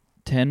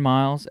 10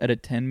 miles at a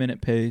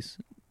 10-minute pace.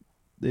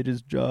 They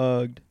just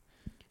jogged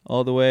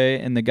all the way.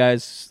 And the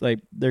guys, like,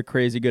 they're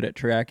crazy good at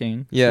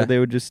tracking. Yeah. So they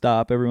would just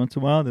stop every once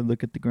in a while. They'd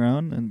look at the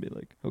ground and be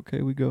like,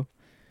 okay, we go.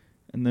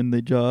 And then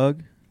they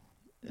jog.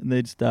 And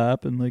they'd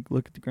stop and like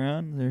look at the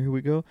ground. There, here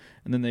we go.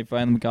 And then they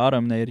finally got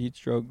them. They had heat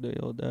stroke. They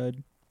all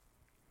died.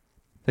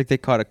 Like they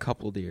caught a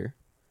couple deer.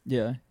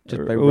 Yeah,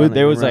 just by running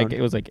there was around. it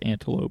was like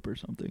antelope or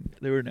something.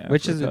 They were in Africa.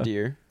 Which is a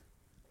deer.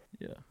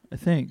 Yeah, I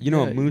think. You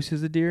know a moose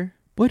is a deer?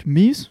 What,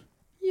 moose?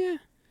 Yeah,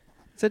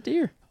 it's a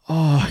deer.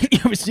 Oh, you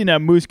ever seen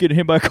that moose getting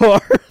hit by a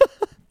car?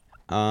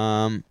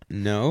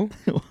 No.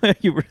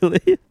 You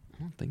really? I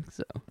don't think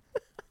so.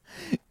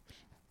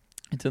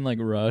 It's in like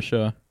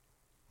Russia.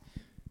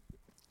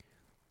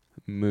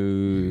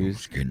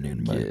 Moose getting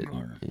hit by a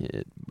car.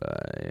 Hit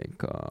by a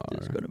car.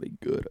 It's gonna be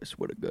good. I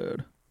swear to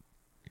God.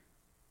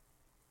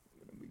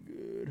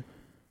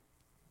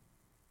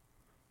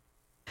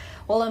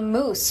 Well, a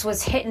moose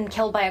was hit and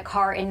killed by a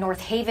car in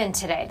North Haven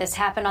today. This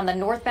happened on the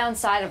northbound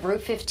side of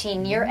Route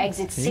 15 near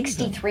exit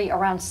 63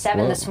 around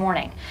 7 this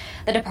morning.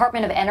 The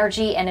Department of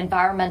Energy and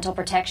Environmental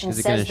Protection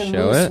says the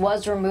moose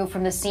was removed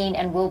from the scene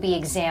and will be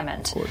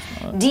examined.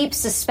 Deep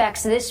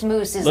suspects this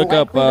moose is Look likely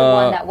up the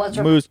one that was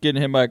moose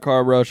getting hit by a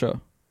car, Russia.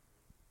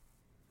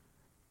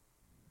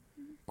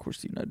 Of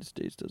course, the United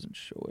States doesn't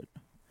show it.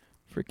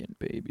 Freaking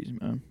babies,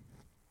 man.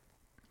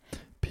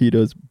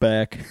 PETA's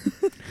back.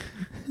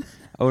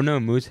 Oh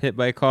no, moose hit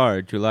by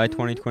car, July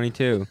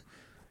 2022.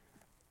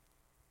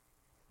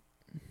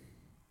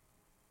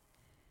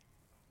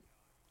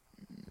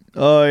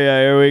 Oh yeah,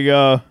 here we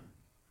go.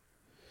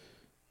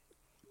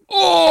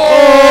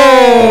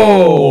 Oh!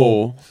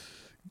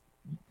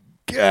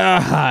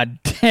 God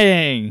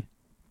dang.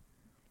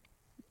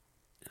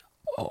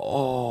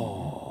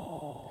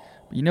 Oh.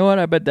 You know what?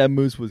 I bet that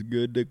moose was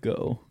good to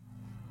go.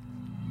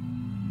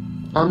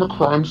 I'm a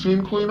crime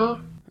scene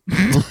cleaner.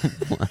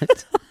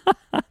 What?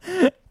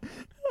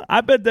 I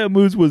bet that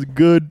moose was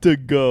good to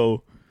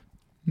go.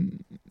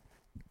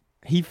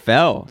 He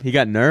fell. He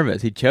got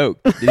nervous. He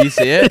choked. Did you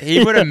see it?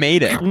 He would have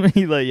made it.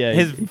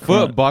 His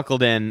foot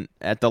buckled in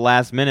at the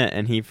last minute,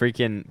 and he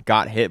freaking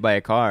got hit by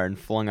a car and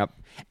flung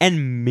up.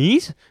 And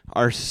meat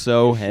are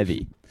so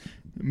heavy.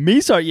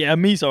 Meats are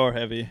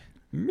heavy.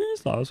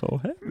 Meats are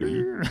so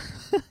heavy.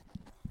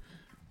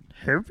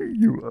 Heavy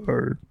you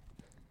are.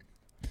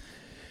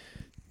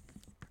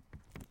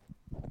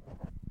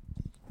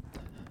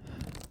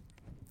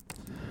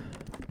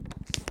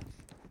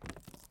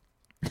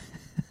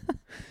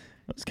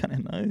 That's kind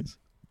of nice.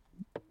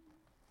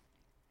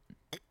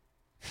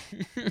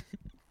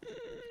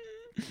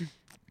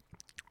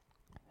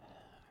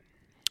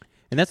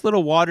 And that's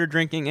little water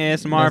drinking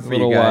ASMR That's for a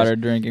little you guys. water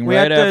drinking We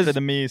right have to- after the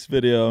Mies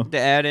video. To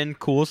add in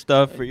cool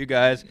stuff for you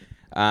guys.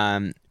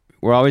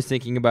 We're always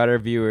thinking about our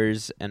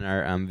viewers and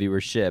our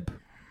viewership.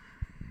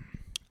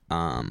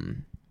 But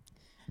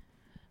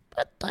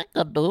I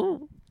could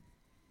do.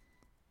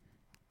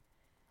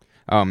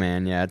 Oh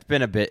man, yeah, it's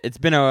been a bit. It's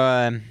been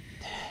a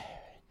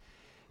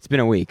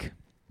week.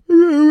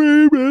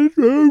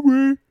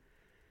 And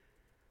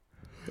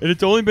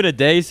it's only been a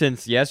day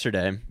since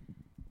yesterday.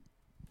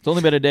 It's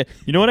only been a day.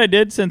 You know what I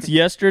did since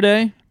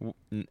yesterday?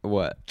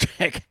 What?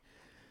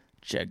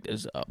 Check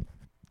this out.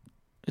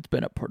 It's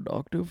been a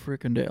productive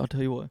freaking day. I'll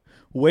tell you what.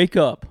 Wake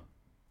up,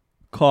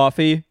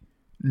 coffee,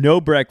 no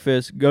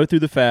breakfast, go through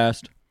the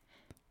fast,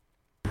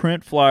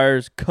 print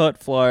flyers, cut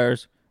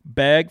flyers,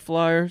 bag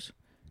flyers,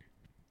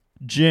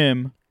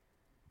 gym,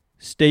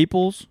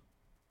 Staples.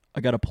 I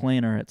got a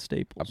planner at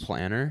Staples. A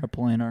planner? A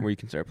planner. Where you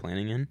can start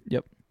planning in?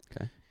 Yep.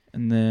 Okay.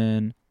 And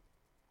then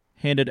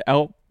handed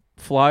out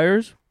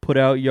flyers, put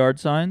out yard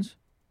signs.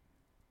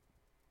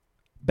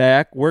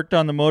 Back, worked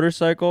on the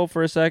motorcycle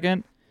for a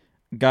second,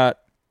 got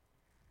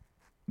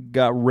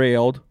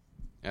railed.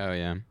 Oh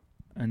yeah.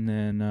 And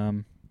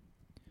then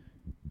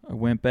I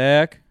went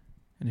back,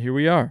 and here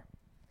we are.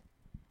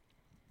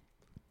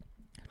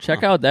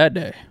 Check out that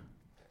day.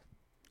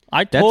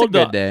 I told a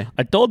good day.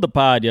 I told the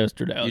pod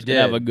yesterday I was You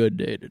gonna have did. a good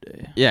day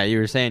today. Yeah, you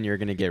were saying you were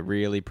gonna get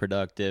really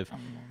productive.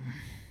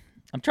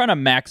 I'm trying to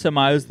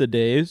maximize the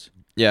days.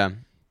 Yeah.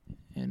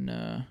 And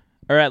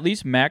or at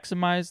least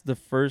maximize the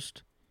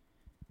first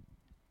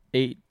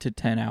 8 to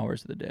 10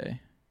 hours of the day.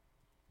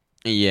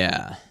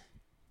 Yeah.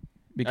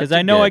 Because That's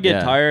I know good, I get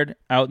yeah. tired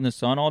out in the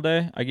sun all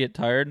day. I get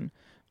tired,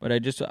 but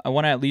I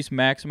want to at least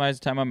maximize the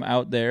time I'm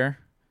out there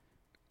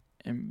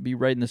and be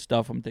writing the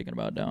stuff I'm thinking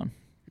about down.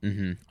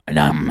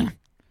 Mm-hmm.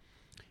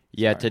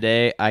 Yeah,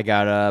 today I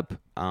got up,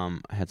 I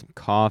had some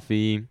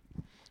coffee.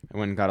 I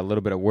went and got a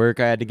little bit of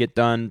work I had to get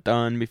done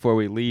before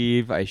we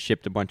leave. I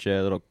shipped a bunch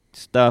of little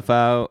stuff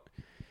out.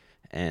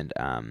 And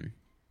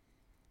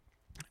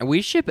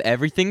we ship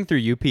everything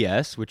through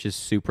UPS, which is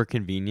super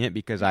convenient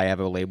because I have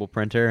a label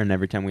printer, and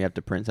every time we have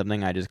to print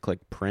something, I just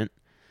click print,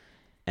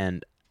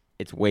 and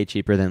it's way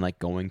cheaper than like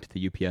going to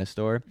the UPS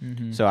store.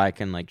 Mhm. So I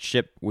can like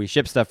we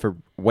ship stuff for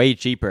way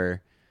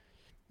cheaper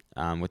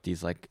with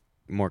these like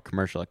more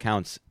commercial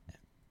accounts.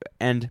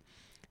 And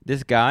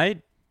this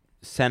guy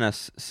sent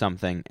us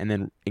something and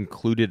then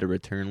included a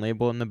return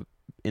label in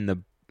the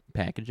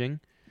packaging.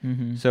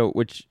 Mhm. So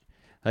which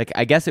like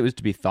I guess it was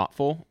to be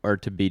thoughtful or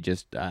to be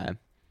just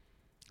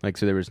like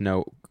so there was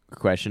no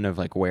question of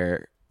like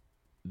where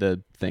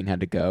the thing had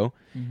to go.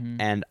 Mhm.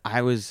 And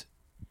I was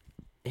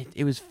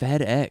it was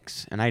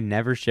FedEx, and I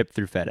never shipped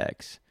through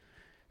FedEx.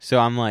 So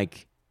I'm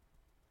like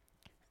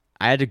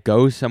I had to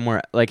go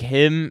somewhere like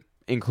him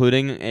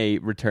including a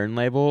return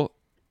label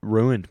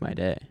ruined my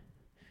day.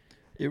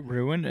 It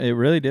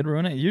really did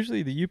ruin it.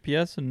 Usually the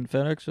UPS and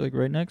FedEx are like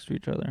right next to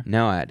each other.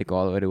 No, I had to go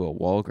all the way to a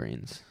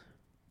Walgreens.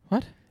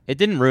 What? It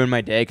didn't ruin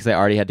my day because I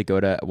already had to go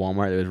to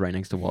Walmart that was right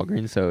next to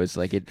Walgreens. So it's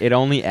like it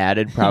only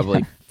added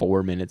probably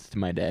 4 minutes to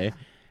my day.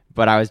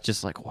 But I was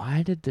just like,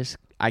 why did this?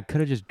 I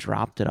could have just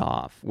dropped it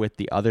off with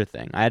the other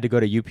thing. I had to go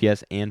to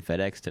UPS and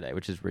FedEx today,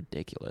 which is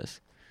ridiculous.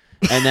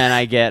 And then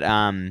I get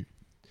then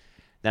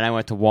I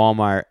went to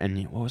Walmart,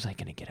 and what was I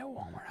gonna get at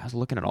Walmart? I was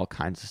looking at all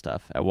kinds of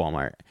stuff at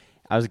Walmart.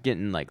 I was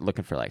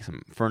looking for like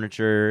some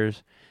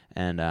furnitures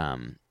and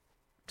kind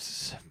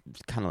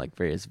of like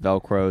various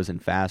Velcros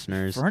and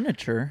fasteners.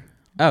 Furniture?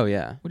 Oh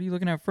yeah. What are you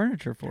looking at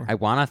furniture for? I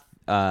want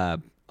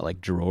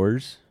like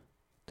drawers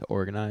to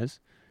organize.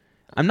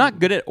 I'm not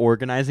good at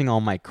organizing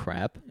all my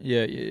crap.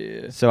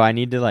 Yeah. So I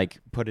need to like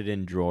put it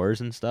in drawers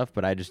and stuff,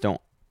 but I just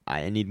don't.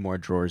 I need more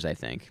drawers, I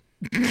think.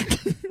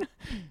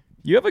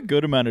 You have a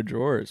good amount of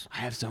drawers. I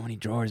have so many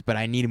drawers, but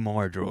I need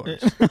more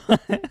drawers.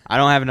 I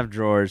don't have enough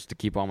drawers to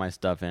keep all my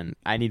stuff in.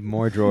 I need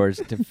more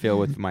drawers to fill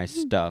with my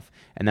stuff,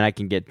 and then I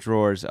can get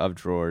drawers of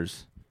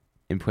drawers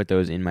and put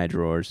those in my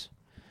drawers,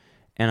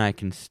 and I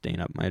can stain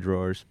up my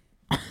drawers.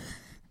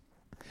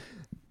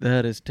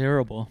 That is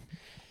terrible.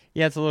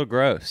 Yeah, it's a little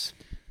gross.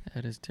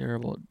 That is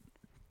terrible.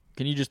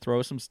 Can you just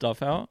throw some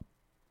stuff out?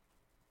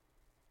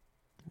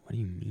 What do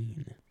you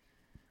mean?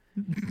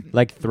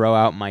 Like throw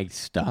out my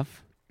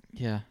stuff?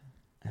 Yeah.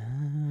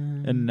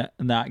 And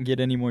not get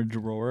any more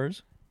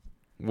drawers?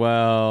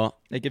 Well,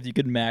 like if you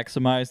could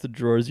maximize the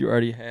drawers you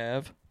already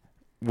have.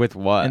 With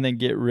what? And then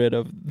get rid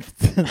of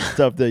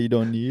stuff that you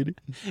don't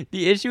need.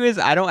 The issue is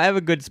I don't have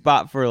a good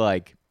spot for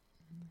like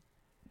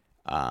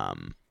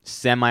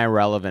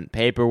semi-relevant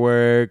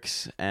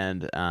paperworks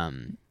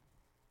and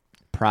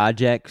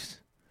projects.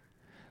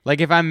 Like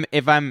if I'm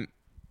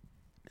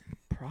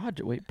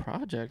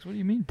projects? What do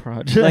you mean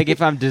projects? Like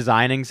if I'm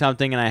designing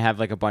something and I have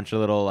like a bunch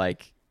of little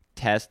like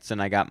tests and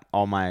I got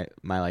all my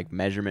like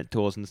measurement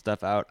tools and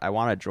stuff out, I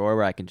want a drawer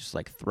where I can just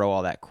like throw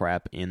all that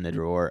crap in the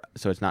drawer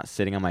so it's not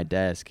sitting on my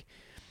desk.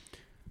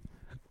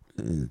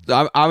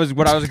 What I was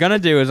gonna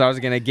do is I was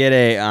gonna get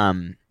a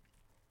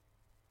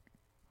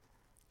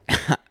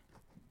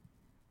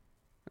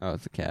oh,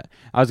 it's a cat.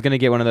 I was gonna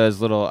get one of those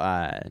little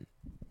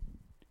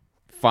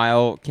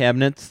file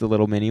cabinets, the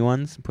little mini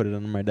ones, put it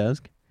on my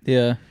desk.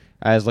 Yeah.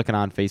 I was looking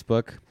on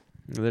Facebook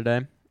the other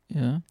day.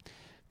 Yeah.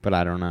 But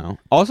I don't know.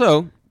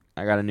 Also,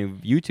 I got a new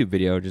YouTube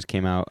video just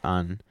came out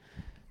on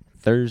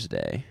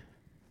Thursday.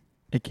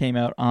 It came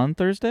out on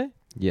Thursday?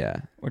 Yeah.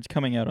 Or it's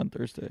coming out on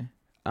Thursday?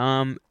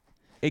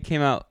 It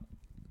came out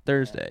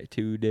Thursday,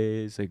 2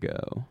 days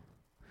ago,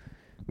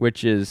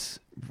 which is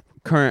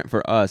current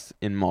for us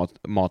in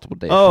multiple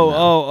days.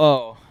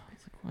 Oh.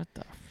 What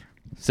the?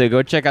 So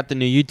go check out the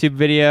new YouTube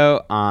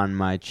video on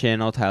my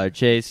channel, Tyler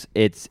Chase.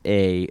 It's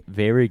a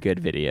very good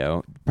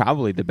video,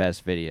 probably the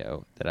best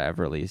video that I've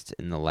released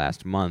in the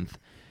last month.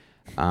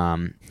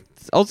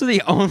 It's also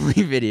the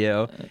only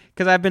video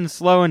because I've been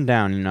slowing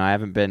down. You know, I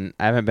haven't been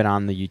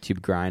on the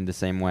YouTube grind the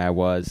same way I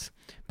was,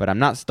 but I'm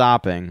not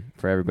stopping.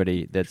 For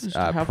everybody that's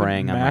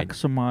preying on my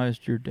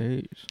maximized your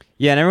days.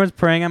 Yeah, and everyone's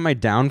preying on my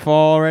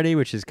downfall already,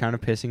 which is kind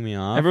of pissing me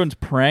off. Everyone's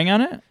preying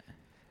on it?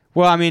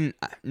 Well, I mean,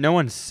 no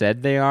one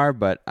said they are,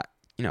 but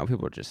you know,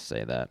 people just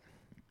say that.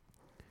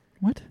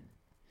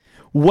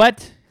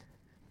 What?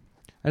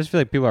 I just feel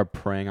like people are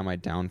preying on my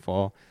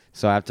downfall,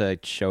 so I have to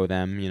show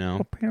them, you know.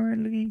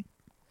 Apparently.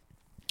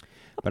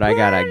 But I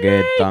got a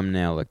good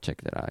thumbnail. Look,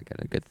 check that out. I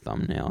got a good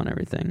thumbnail and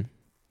everything.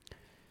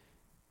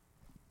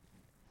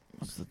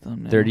 What's the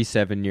thumbnail?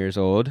 37 years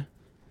old.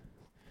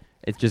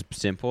 It's just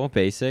simple,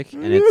 basic,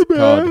 and it's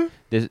called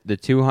the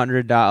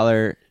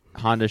 $200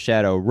 Honda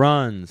Shadow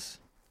runs.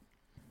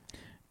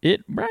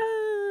 It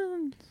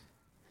runs.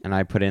 And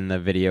I put in the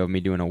video of me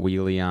doing a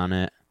wheelie on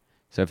it.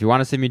 So if you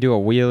want to see me do a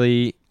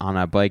wheelie on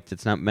a bike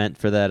that's not meant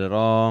for that at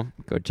all,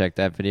 go check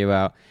that video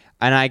out.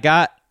 And I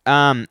got,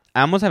 I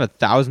almost have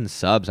 1,000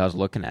 subs I was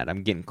looking at.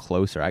 I'm getting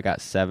closer. I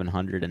got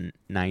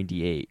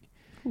 798.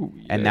 Ooh,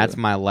 yeah. And that's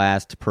my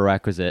last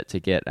prerequisite to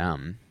get,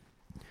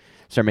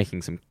 start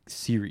making some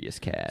serious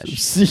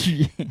cash.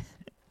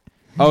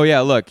 Oh,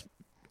 yeah, look.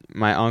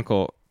 My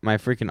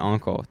freaking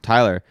uncle,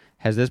 Tyler,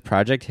 has this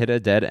project hit a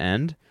dead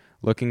end?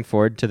 Looking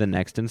forward to the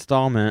next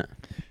installment.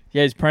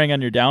 Yeah, he's preying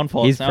on your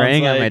downfall. He's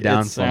preying on my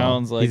downfall.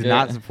 Sounds like he's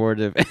not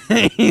supportive.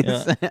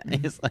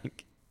 He's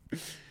like,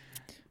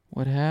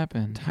 what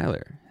happened?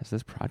 Tyler, has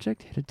this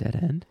project hit a dead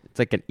end? It's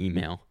like an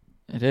email.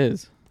 It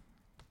is.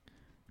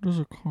 There's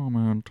a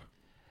comment.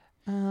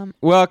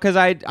 Well, because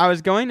I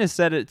was going to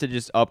set it to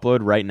just upload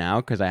right now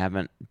because I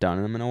haven't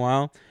done them in a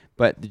while.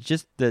 But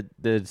just the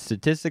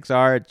statistics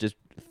are just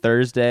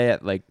Thursday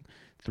at like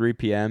 3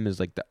 p.m. is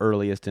like the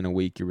earliest in a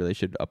week you really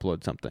should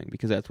upload something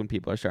because that's when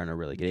people are starting to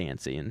really get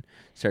antsy and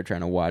start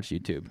trying to watch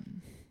YouTube.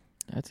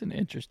 That's an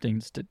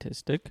interesting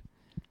statistic.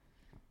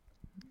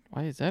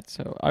 Why is that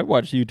so? I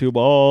watch YouTube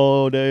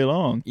all day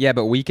long. Yeah,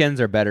 but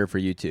weekends are better for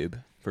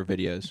YouTube for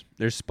videos.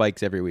 There's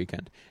spikes every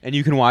weekend. And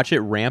you can watch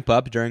it ramp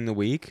up during the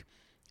week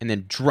and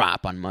then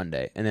drop on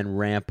Monday and then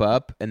ramp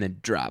up and then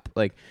drop.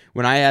 Like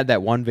when I had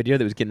that one video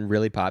that was getting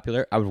really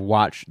popular, I would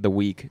watch the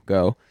week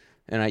go.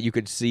 And you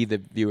could see the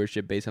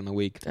viewership based on the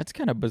week. That's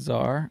kind of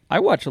bizarre. I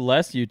watch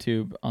less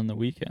YouTube on the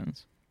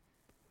weekends.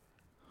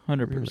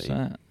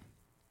 100%.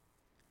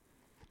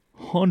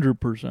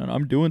 100%.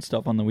 I'm doing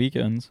stuff on the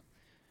weekends.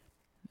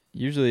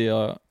 Usually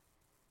on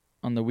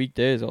the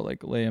weekdays, I'll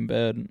like lay in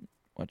bed and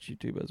watch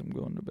YouTube as I'm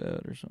going to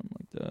bed or something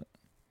like that.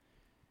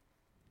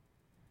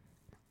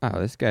 Oh,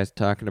 this guy's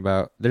talking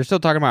about... They're still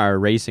talking about our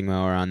racing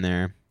mower on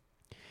there.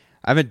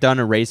 I haven't done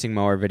a racing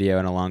mower video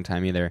in a long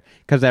time either.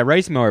 Because that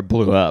racing mower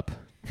blew up.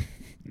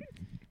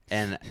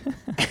 And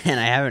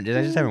I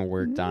just haven't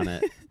worked on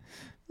it.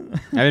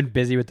 I've been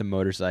busy with the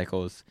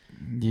motorcycles.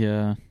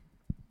 Yeah.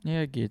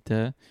 Yeah, I get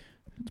that.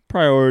 It's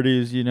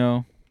priorities, you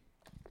know.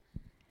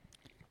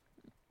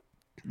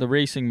 The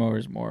racing mower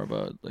is more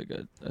about like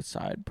a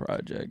side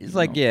project. It's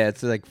like, yeah,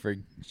 it's like for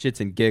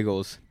shits and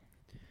giggles.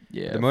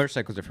 Yeah. The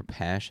motorcycles are for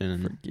passion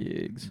and for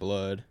gigs.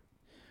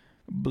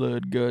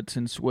 Blood, guts,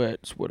 and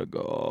sweat. Swear to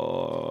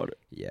God.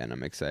 Yeah, and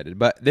I'm excited.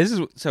 But here's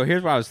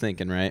what I was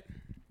thinking, right?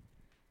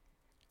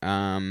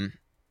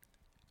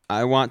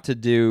 I want to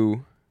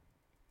do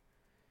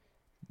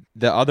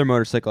the other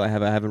motorcycle I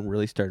haven't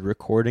really started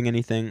recording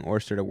anything or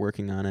started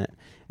working on it.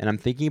 And I'm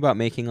thinking about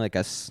making like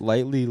a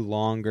slightly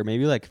longer,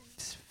 maybe like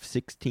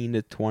 16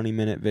 to 20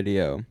 minute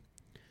video.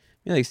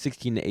 Maybe like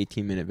 16 to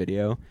 18 minute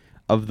video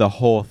of the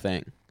whole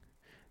thing.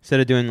 Instead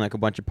of doing like a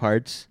bunch of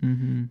parts.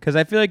 Because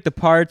I feel like the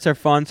parts are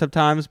fun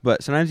sometimes,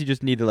 but sometimes you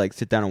just need to like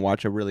sit down and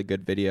watch a really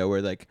good video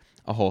where like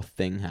a whole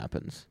thing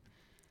happens.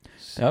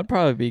 That would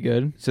probably be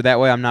good. So that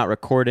way I'm not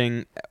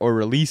recording or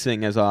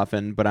releasing as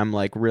often, but I'm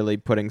like really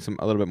putting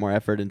a little bit more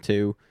effort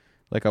into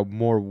like a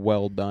more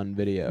well done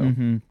video.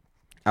 Mm-hmm.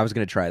 I was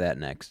going to try that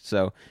next.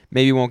 So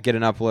maybe won't get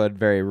an upload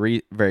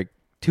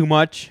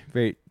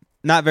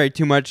not very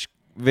too much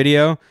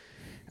video,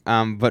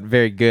 but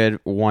very good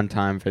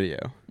one-time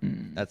video.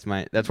 That's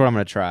what I'm going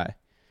to try.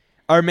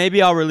 Or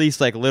maybe I'll release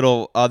like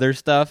little other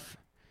stuff,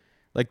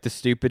 like the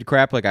stupid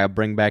crap, like I'll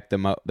bring back the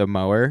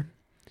mower.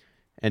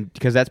 And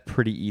because that's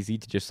pretty easy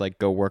to just like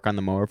go work on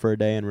the mower for a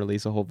day and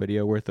release a whole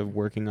video worth of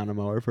working on a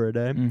mower for a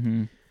day.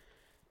 Mm-hmm.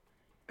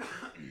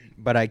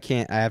 But I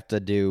can't. I have to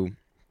do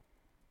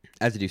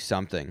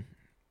something.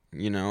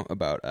 you know,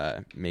 about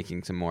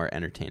making some more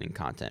entertaining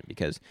content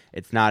because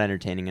it's not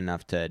entertaining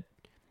enough to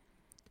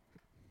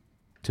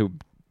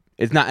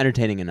it's not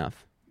entertaining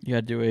enough. You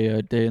gotta do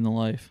a day in the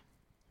life.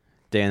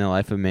 Day in the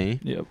life of me.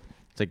 Yep.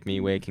 It's like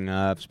me waking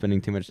up, spending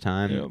too much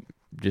time,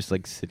 just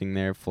like sitting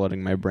there,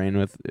 flooding my brain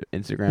with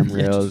Instagram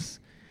reels,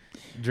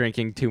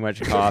 drinking too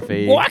much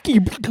coffee,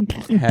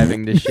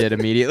 having to shit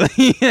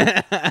immediately,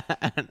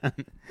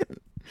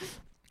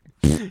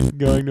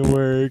 going to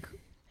work.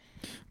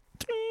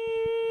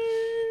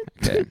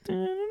 Okay.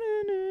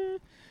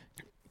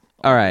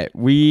 All right,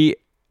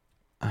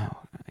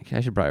 I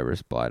should probably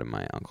reply to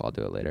my uncle. I'll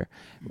do it later.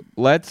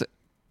 Let's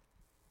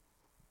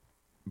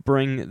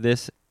bring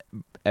this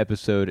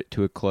episode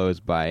to a close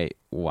by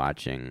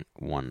watching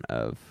one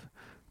of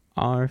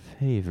our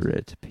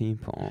favorite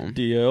people.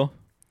 Dio.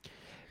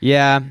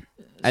 Yeah,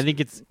 I think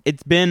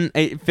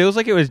it feels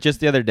like it was just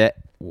the other day.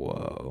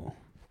 Whoa.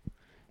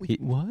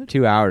 What?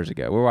 2 hours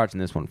ago. We're watching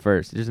this one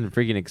first. There's a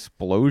freaking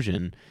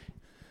explosion.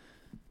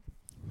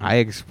 I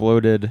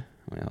exploded.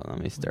 Wait, hold on,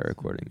 let me start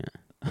recording it.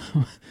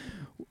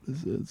 What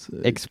does that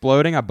say?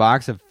 Exploding a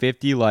box of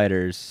 50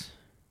 lighters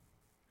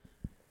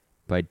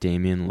by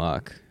Damien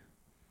Luck.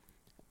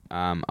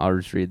 I'll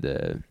just read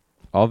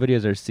all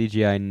videos are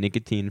CGI,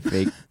 nicotine,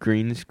 fake,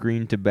 green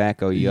screen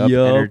tobacco,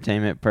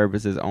 entertainment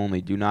purposes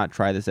only. Do not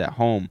try this at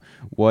home.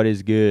 What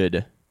is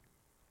good?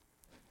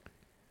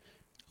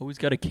 Oh, he's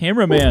got a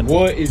cameraman.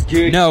 What is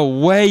good? No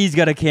way he's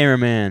got a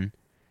cameraman.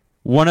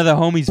 One of the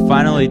homies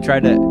finally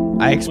tried to...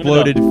 I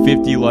exploded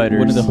 50 lighters.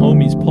 One of the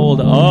homies pulled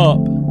up.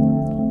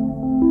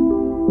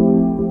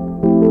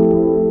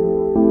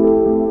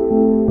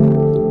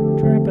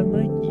 Trapping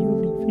like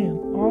Yodi fam.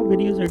 All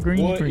videos are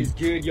green What screen. is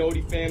good,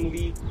 Yodi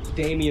family?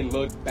 Damien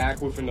Luck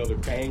back with another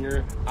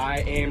banger.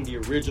 I am the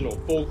original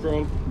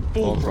Fulcrum.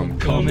 Fulcrum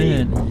come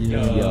in.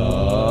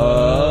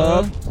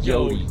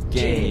 Yodi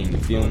gang, you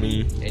feel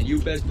me? And you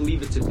best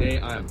believe it, today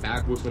I am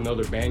back with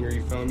another banger,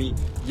 you feel me?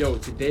 Yo,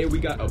 today we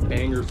got a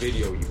banger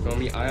video, you feel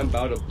me? I am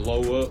about to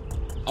blow up.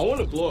 I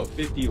want to blow up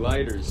 50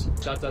 lighters.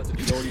 Shouts out to the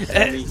Yodi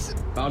family.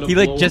 About to He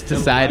blow just up them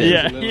decided.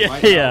 lighters, and then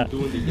right now I'm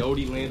doing the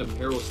Yodi Land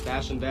Apparel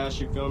Stash and Dash,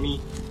 you feel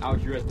me? Out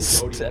here at the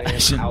Yodi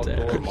Land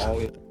Outdoor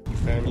Mall, you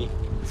feel me?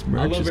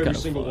 I love every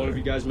single one of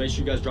you guys. Make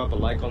sure you guys drop a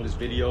like on this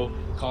video,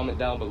 comment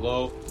down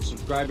below,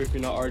 subscribe if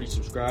you're not already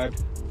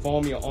subscribed.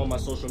 Follow me on all my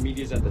social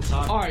medias at the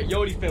top. Alright,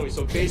 Yodi family,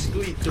 so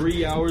basically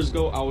 3 hours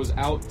ago, I was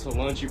out to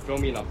lunch, you feel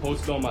me, and I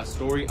posted on my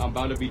story, I'm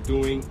about to be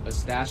doing a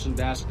stash and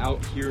dash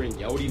out here in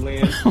Yodi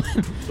Land.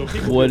 So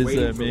people What been does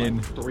waiting that for mean?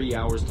 like 3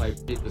 hours type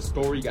shit. The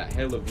story got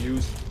hella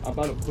views. I'm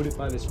about to put it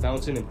by this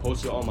fountain and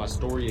post it on my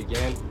story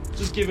again.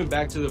 Just giving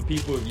back to the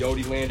people of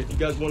Yodi Land. If you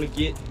guys want to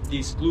get the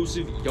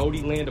exclusive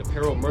Yodi Land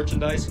apparel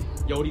merchandise,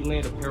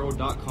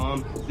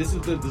 YodiLandApparel.com. This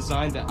is the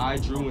design that I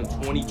drew in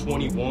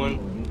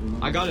 2021.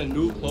 I got a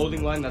new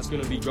clothing line that's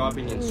going to be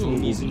dropping in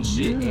Zoomies and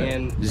shit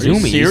and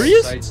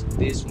Zoomies? sites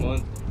this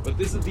month. But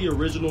this is the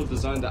original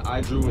design that I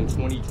drew in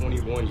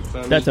 2021. You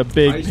feel me? That's a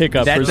big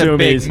pickup for Zoomies. That's a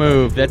big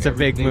move. That's a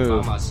big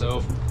move. By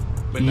myself.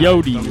 But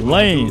Yodi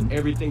Lane.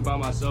 Everything by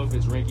myself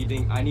is rinky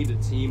dink. I need a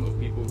team of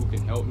people who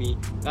can help me.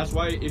 That's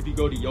why if you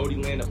go to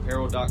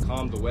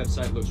YodiLandApparel.com, the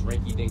website looks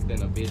rinky dink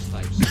than a bitch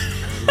type shit.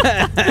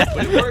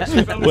 But it works.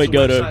 You feel me? Wait, It's a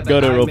go website to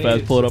that I real made.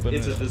 fast. Pull it up in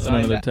It's a design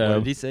another that- What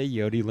tab. did he say?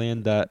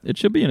 YodiLand. It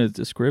should be in his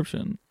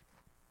description.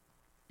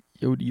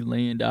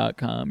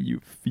 YodiLand.com.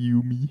 You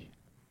feel me?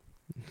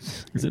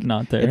 Is it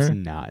not there? It's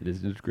not his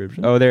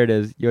description. Oh, there it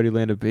is.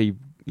 YodiLand.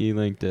 He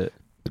linked it.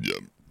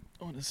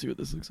 I want to see what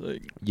this looks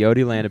like.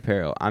 YodiLand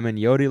Apparel. I'm in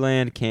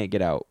Yodiland. Can't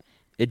get out.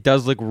 It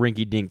does look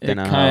rinky dink. It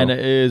kind of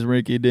is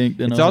rinky dink.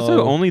 It's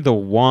also only the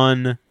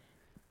one.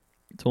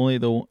 It's only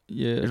the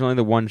There's only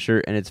the one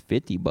shirt, and it's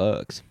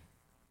 $50.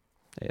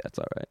 Hey, that's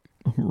all right.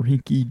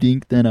 Rinky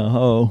dink than a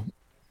hoe.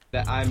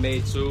 That I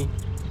made too.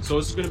 So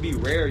it's gonna be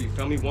rare, you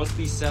feel me? Once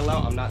these sell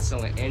out, I'm not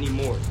selling any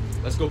more.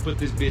 Let's go put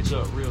this bitch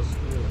up real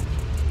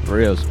spill.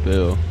 Real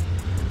spill.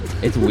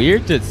 It's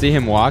weird to see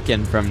him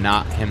walking from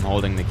not him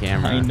holding the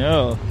camera. I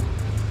know.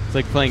 It's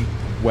like playing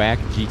whack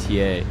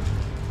GTA.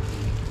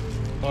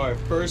 Alright,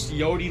 first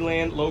Yodi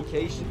Land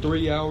location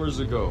 3 hours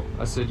ago.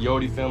 I said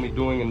Yodi family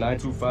doing a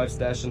 925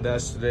 stash and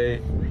dash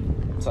today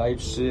type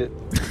shit.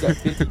 It's got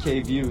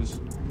 50k views.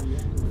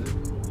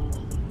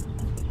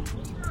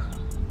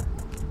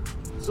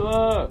 What's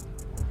up?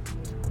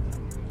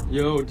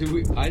 Yo,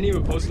 dude, I didn't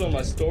even post it on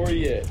my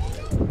story yet.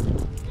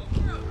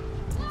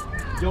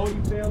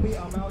 Yodi family,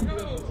 I'm out here in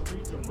the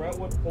streets of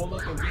Brentwood. Pull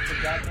up and get the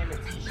goddamn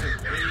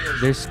t-shirt.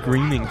 They're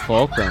screaming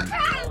Fulcrum.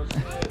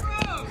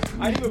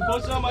 I didn't even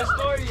post it on my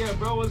story yet,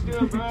 bro. What's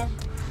good, bro?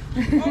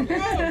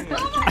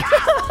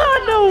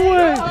 No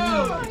way.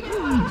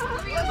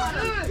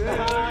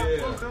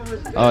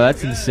 Oh,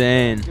 that's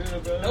insane.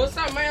 What's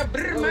up, man?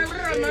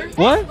 Man.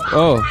 What?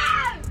 Oh.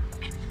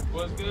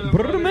 What's good,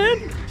 Brr,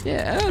 man?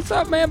 Yeah, what's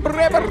up, man?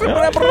 Brr, brr,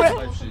 brr,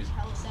 brr.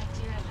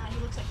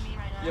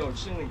 Yo,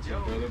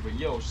 Chillington, brother. But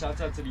yo, shout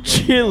out to the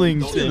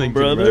Chillington,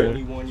 brother.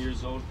 21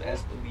 years old.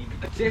 Best believe it.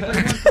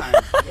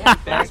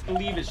 Best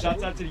believe it.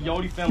 Shout out to the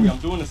Yodi family. I'm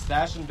doing a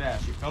stash and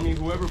dash. You feel me?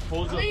 Whoever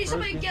pulls up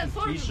first gets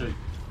a t-shirt.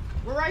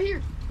 We're right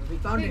here.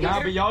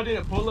 Nah, but y'all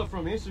didn't pull up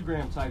from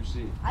Instagram type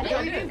shit.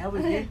 I did.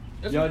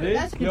 Y'all did?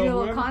 That's Yo, a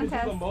whoever contest.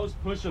 gets the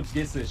most push-ups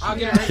gets this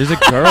shit. There's a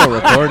girl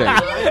recording.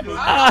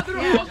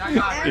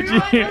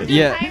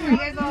 Yeah.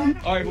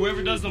 All right,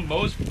 whoever does the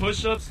most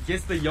push-ups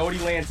gets the Yodi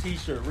Land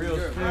t-shirt. Real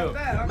spill. You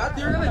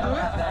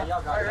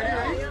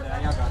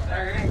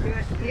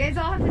guys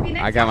all have to be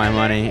next. I got my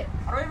money.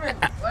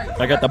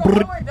 I got the.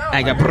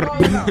 I got.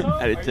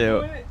 I did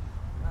too.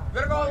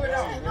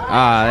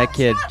 Ah, that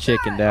kid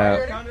chickened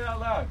out.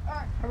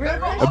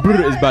 A brute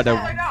is about to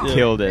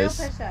kill this.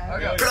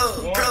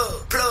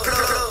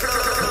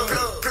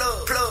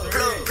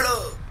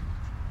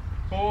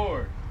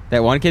 Four.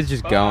 That one kid's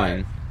just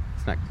going.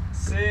 It's not.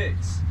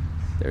 6.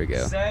 There we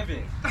go.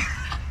 7.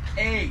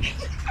 8.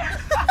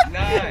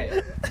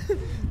 9.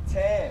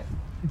 10.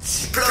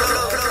 29.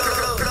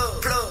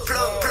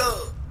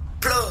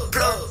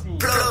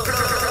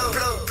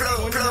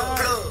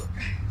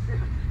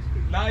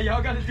 Nah,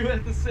 y'all gotta do it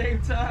at the same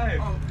time.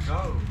 Oh,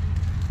 no.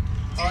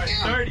 Alright,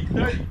 30.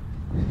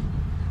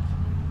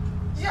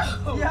 Yo!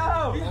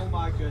 Oh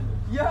my goodness.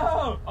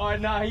 Yo!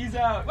 Alright, nah, he's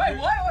out. Wait,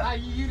 what? Nah,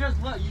 you just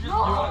look.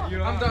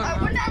 I'm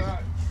done.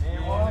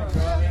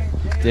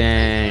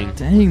 Dang.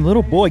 Dang,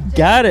 little boy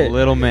got it.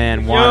 Little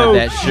man wanted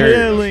that shirt.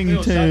 Shout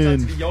out to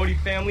Chillington. the Yodi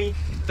family.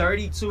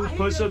 32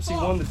 push-ups, he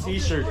won the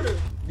t-shirt.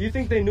 Do you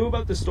think they knew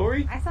about the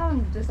story? I saw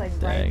him just like.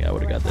 Dang, I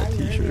would have got that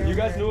t-shirt. You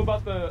guys knew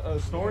about the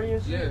story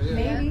and shit?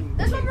 Maybe.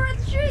 That's why we're at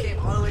the street.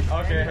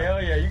 Okay,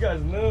 hell yeah, you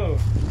guys knew.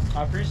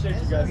 I appreciate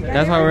you guys.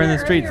 That's why we're in the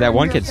streets. That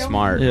one kid's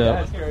smart.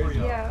 Yeah. That's crazy.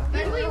 Yeah.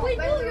 We knew you were.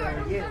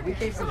 We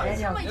came from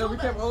Antioch. Yeah, we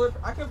came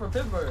I came from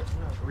Pittsburgh.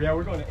 Yeah,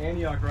 we're going to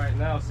Antioch right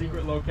now.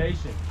 Secret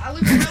location. I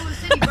live in Redwood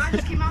City, but I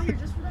just came out here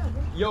just for that.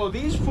 Yo,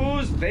 these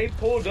fools, they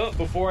pulled up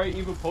before I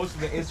even posted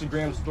the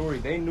Instagram story.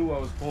 They knew I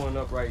was pulling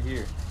up right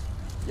here.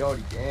 Yo,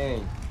 the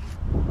gang.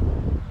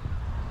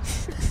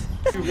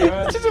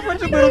 It's just a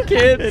bunch of little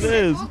kids. It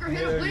is. Hit a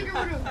blinker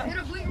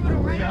with a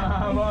right now.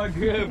 Nah, I'm all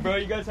good, bro.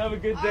 You guys have a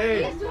good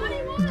day.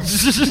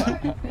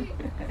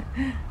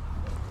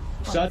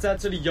 Shouts out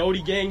to the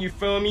Yodi gang, you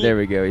feel me? There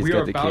we go. He's we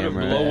got are the about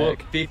camera. to blow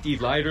up 50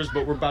 lighters,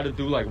 but we're about to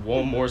do like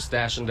one more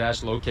stash and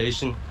dash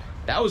location.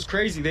 That was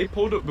crazy. They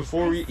pulled up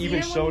before we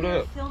even showed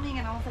up. Filming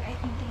and I was like, I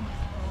think they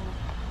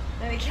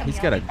must. He's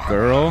got a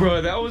girl.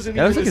 Bro, that wasn't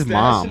That looks even like his a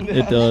stash mom. and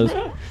It does.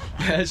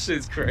 That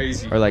shit's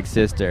crazy. Or like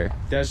sister.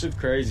 That shit's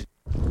crazy.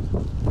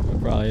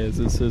 Probably is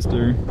his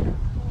sister.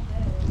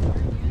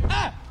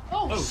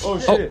 Oh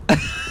shit.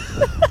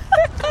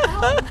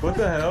 What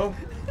the hell?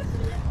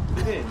 I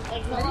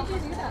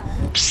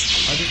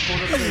just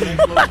pulled up to the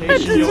next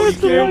location. He's just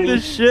throwing the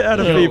shit out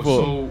of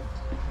people. So,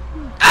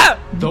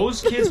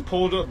 those kids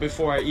pulled up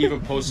before I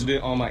even posted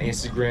it on my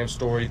Instagram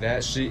story.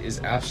 That shit is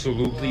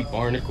absolutely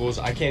barnacles.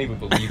 I can't even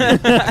believe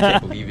it. I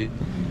can't believe it.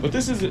 But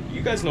this is,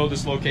 you guys know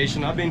this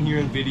location. I've been here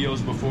in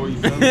videos before. You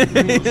feel me?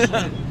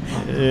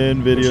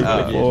 In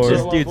videos before.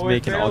 This dude's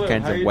making all Taylor,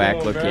 kinds how of you whack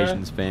doing, bruh?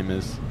 locations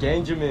famous.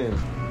 Ganjamin.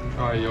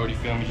 Alright, Yodi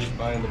family, just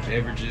buying the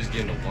beverages,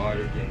 getting the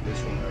water, getting this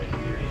one right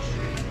here and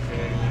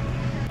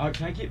shit.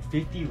 Can I get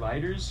 50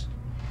 lighters?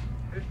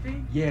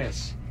 50?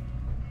 Yes.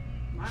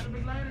 Might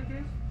be lighter,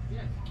 kid?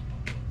 Yes.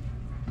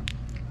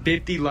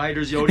 50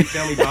 lighters, Yodi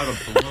family about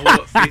to blow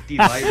up 50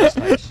 lighters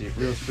type shit.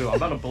 Real spill. I'm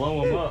about to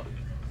blow them up.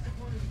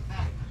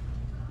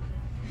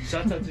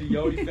 Shout out to the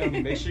Yodi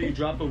family. Make sure you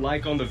drop a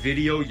like on the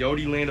video.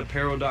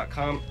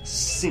 YodiLandApparel.com.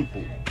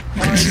 Simple.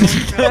 Alright,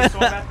 Yodi family. So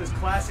I'm at this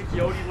classic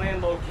Yodi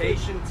Land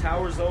location,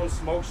 Tower Zone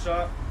Smoke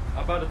Shop.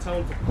 I'm about to tell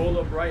them to pull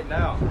up right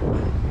now.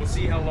 We'll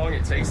see how long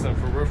it takes them,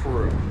 for real, for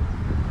real.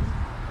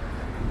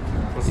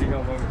 We'll see how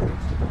long it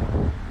takes.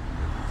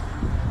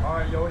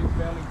 Alright, Yodi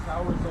family,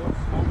 Tower Zone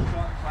Smoke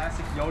Shop,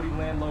 classic Yodi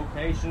Land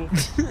location.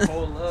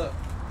 Pull up.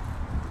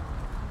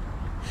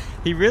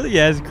 He really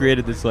has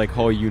created this like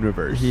whole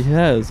universe. He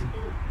has.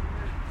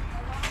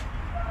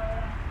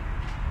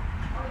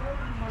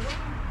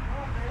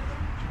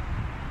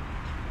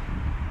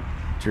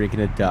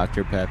 Drinking a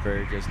Dr.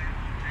 Pepper, just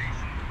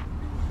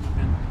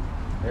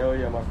Hell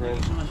yeah, my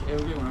friend.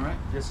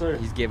 Yes, sir.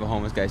 he gave a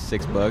homeless guy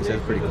 $6.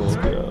 That's pretty cool.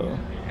 Hell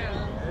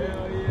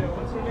yeah.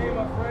 What's your name,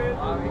 my friend?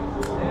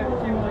 Damn, you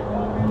came like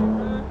 1 minute,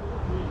 man.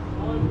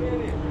 1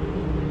 minute.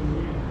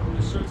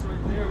 The shirt's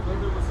right there.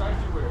 Brother, what size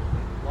you wear?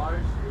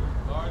 Large?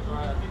 Large?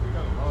 Alright, I think we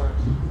got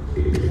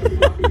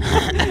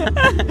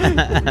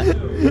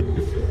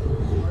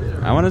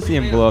large. I want to see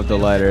him blow up the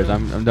lighters.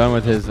 I'm done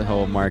with his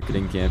whole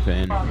marketing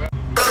campaign.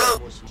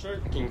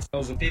 Shirt, King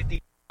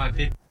 50,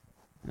 550.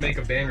 Make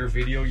a banger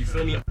video, you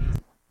feel me?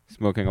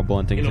 Smoking a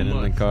Bluntington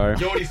in the car.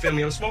 Yo, you feel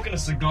me? I'm smoking a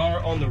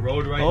cigar on the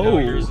road right now. Oh.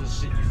 Yours and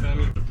shit, you feel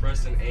me?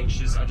 Depressed and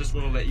anxious. I just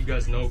want to let you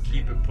guys know,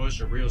 keep it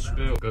push, a real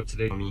spill. Up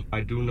today,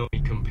 I do know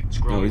he can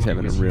scroll. Oh, he's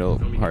having a real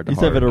heart to He's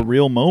heart. having a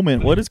real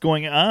moment. What is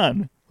going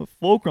on?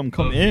 Fulcrum,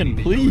 come in,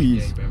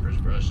 please. Members,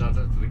 bro. Shouts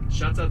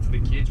out to the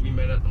kids we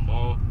met at the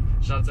mall.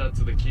 Shouts out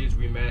to the kids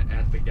we met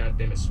at the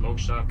goddamn smoke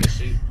shop and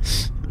shit.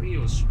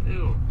 Real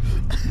spill.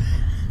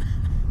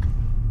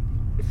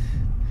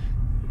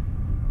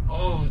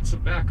 Oh,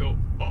 tobacco.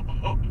 A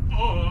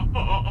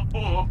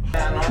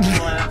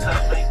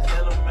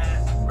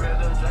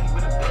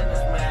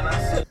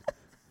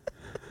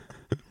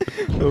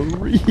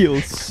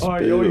real spill.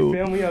 Alright, Yodi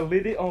family, I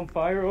lit it on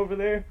fire over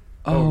there.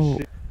 Oh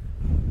shit.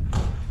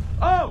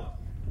 Oh!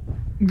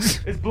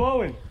 It's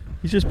blowing.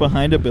 He's just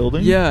behind a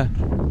building? Yeah.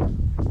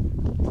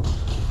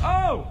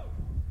 Oh!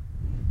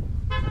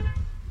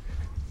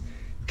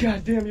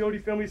 Goddamn,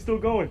 Yodi family's still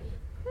going.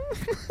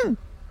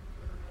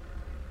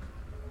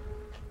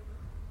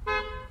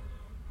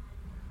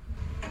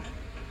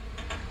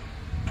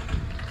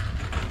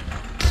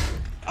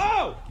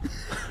 Oh!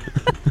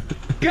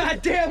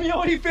 Goddamn,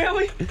 Yodi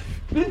family!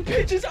 These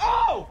bitches!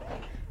 Oh!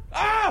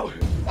 Oh!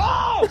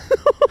 Oh!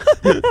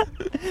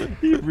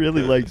 He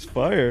really likes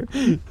fire.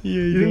 Yeah,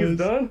 You think it's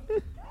done?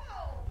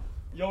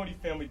 Yodi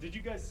family, did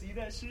you guys see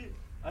that shit?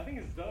 I think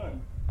it's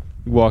done.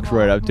 Walks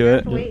right up to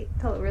it. Wait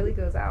till it really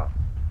goes out.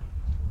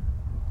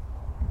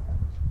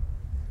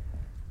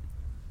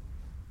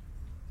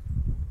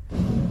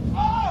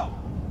 Oh!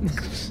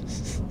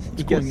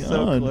 He gets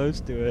so close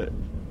to it.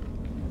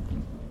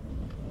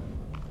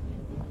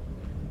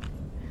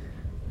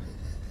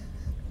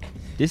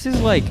 This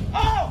is like.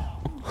 Oh!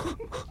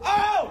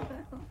 Oh!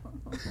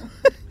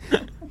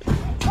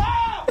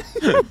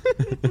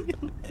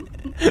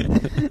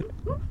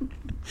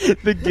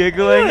 The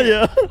giggling.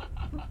 Yeah.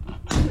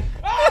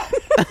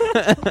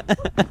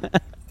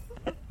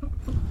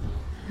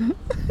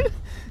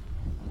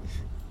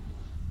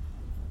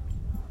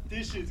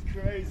 This shit's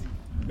crazy.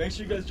 Make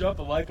sure you guys drop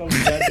a like on the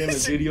goddamn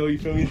video, you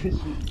feel me? This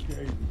shit's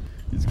crazy.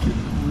 It's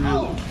getting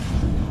real.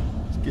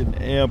 It's getting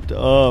amped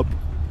up.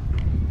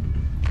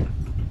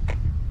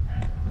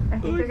 I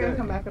think they're gonna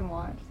come back and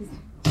watch.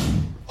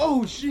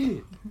 Oh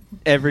shit!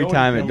 Every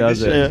time it does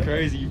this it. This shit is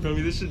crazy, you feel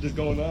me? This shit just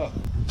going up.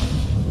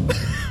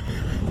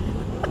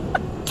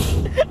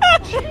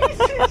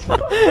 Jesus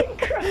fucking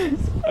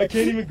Christ! I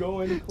can't even go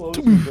any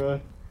closer,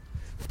 bro.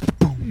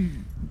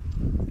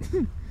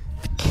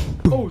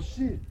 Oh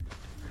shit!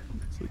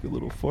 It's like a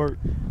little fart.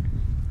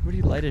 Would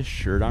he light his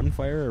shirt on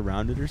fire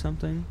around it or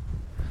something?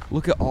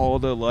 Look at all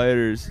the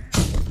lighters.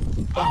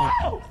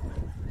 Oh!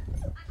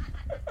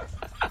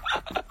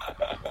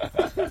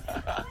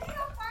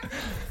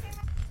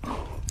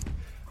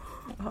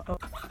 Uh-oh.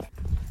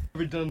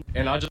 We're done.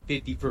 And I just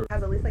 50 for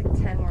Has at least like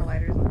 10 more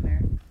lighters on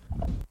there.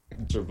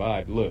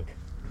 survive. Look.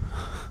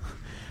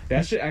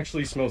 That shit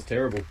actually smells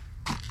terrible.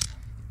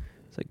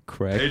 It's like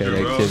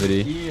crackhead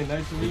activity. Ian,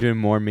 nice to meet You're you. doing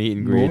more meet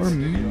and greets. More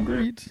meet and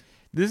greets.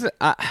 This is,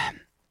 I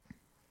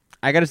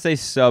gotta say,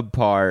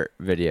 subpar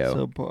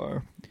video.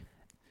 Subpar.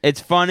 It's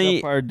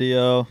funny. Subpar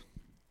Dio.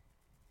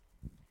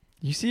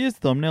 You see his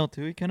thumbnail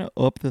too? He kind of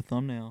upped the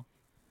thumbnail.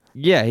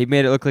 Yeah, he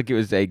made it look like it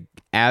was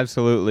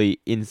absolutely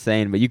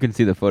insane, but you can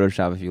see the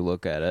Photoshop if you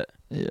look at it.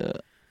 Yeah.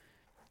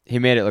 He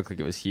made it look like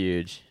it was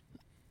huge.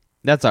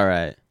 That's all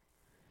right.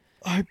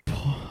 I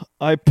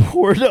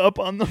poured up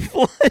on the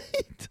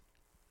flight.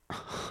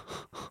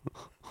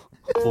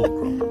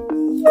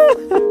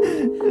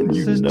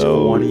 This is a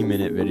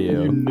 20-minute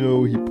video. You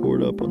know he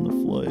poured up on the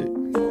flight.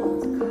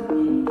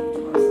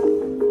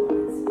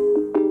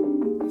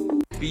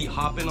 Be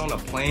hopping on a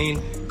plane,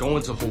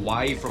 going to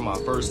Hawaii for my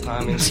first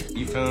time, and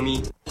you feel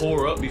me?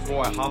 Pour up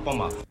before I hop on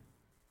my.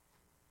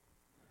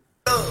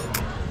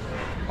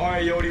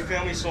 Alright, Yodi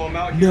family, so I'm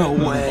out here No at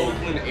the way.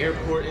 Oakland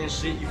airport and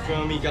shit, you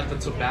feel me? Got the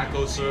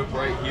tobacco syrup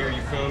right here,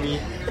 you feel me?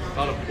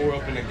 About to pour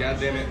up in the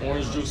goddamn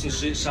orange juice and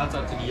shit. Shouts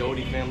out to the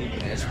Yodi family.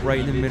 That's right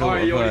in the middle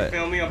Alright, of Yodi a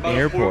family, I'm about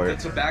airport. to pour up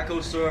the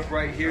tobacco syrup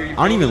right here. You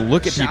I don't feel even me?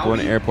 look at people in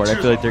the Shall we? airport. I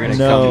Cheers, feel like they're gonna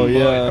No, come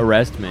yeah.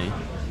 arrest me.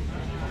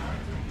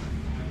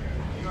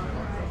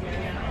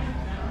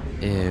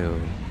 Ew.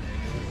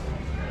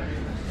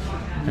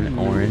 An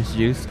orange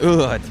juice?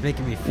 Ugh, it's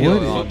making me feel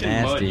all Fucking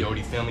nasty. mud,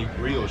 Yodi family,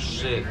 real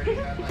shit.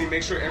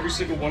 Make sure every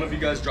single one of you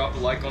guys drop a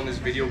like on this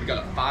video. We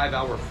got a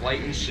 5-hour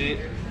flight and shit.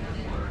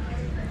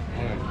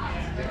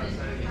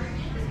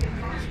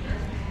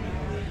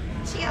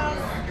 Cheers.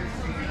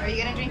 Are you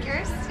gonna drink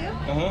yours too?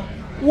 Uh-huh.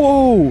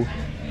 Whoa!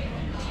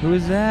 Who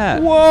is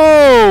that?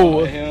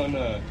 Whoa! Oh, hell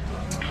no.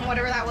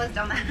 Whatever that was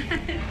down there.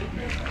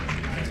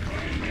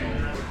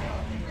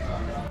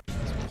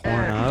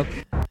 Pouring up.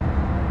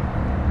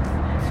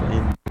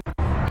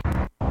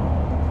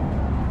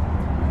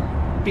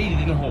 Feed it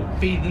in the hole.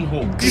 Feed it in the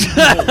hole.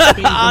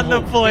 On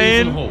the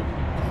plane.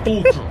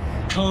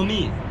 Ultra. Come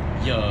in.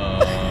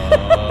 Yo.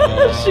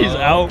 She's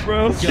out,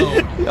 bro.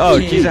 Yo. Oh,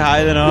 she's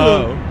higher than a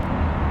hoe.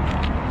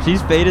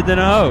 She's faded than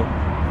a hoe.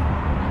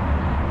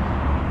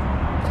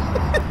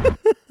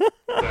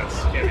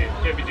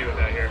 Can't be doing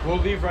that here. We'll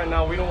leave right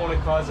now. We don't want to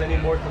cause any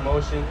more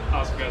commotion.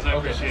 Awesome, guys. I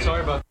appreciate it.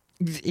 Sorry about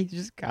He's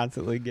just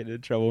constantly getting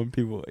in trouble with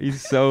people.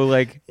 He's so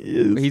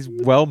he's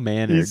well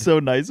mannered. He's so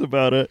nice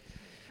about it.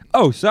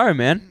 Oh, sorry,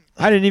 man.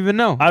 I didn't even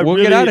know. We'll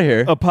really get out of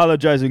here.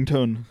 Apologizing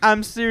tone.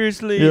 I'm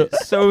seriously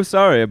so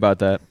sorry about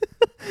that.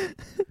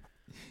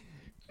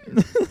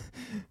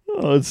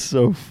 Oh, it's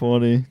so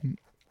funny.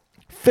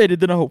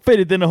 Faded in a hoe,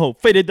 faded in a hoe,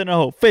 faded in a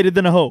hoe, faded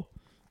in a hoe.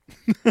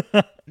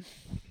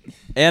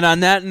 And on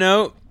that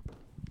note,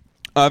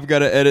 I've got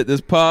to edit this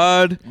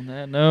pod. On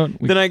that note,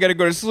 then I got to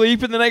go to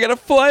sleep, and then I got to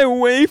fly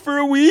away for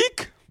a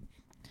week.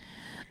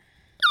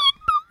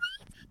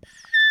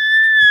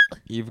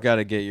 You've got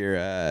to get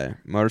your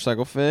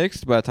motorcycle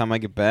fixed by the time I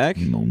get back.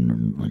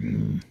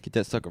 Get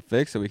that sucker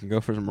fixed so we can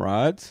go for some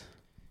rides.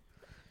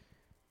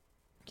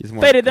 Get some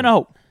more Faded in a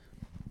hoe.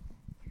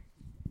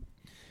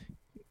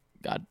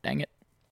 God dang it.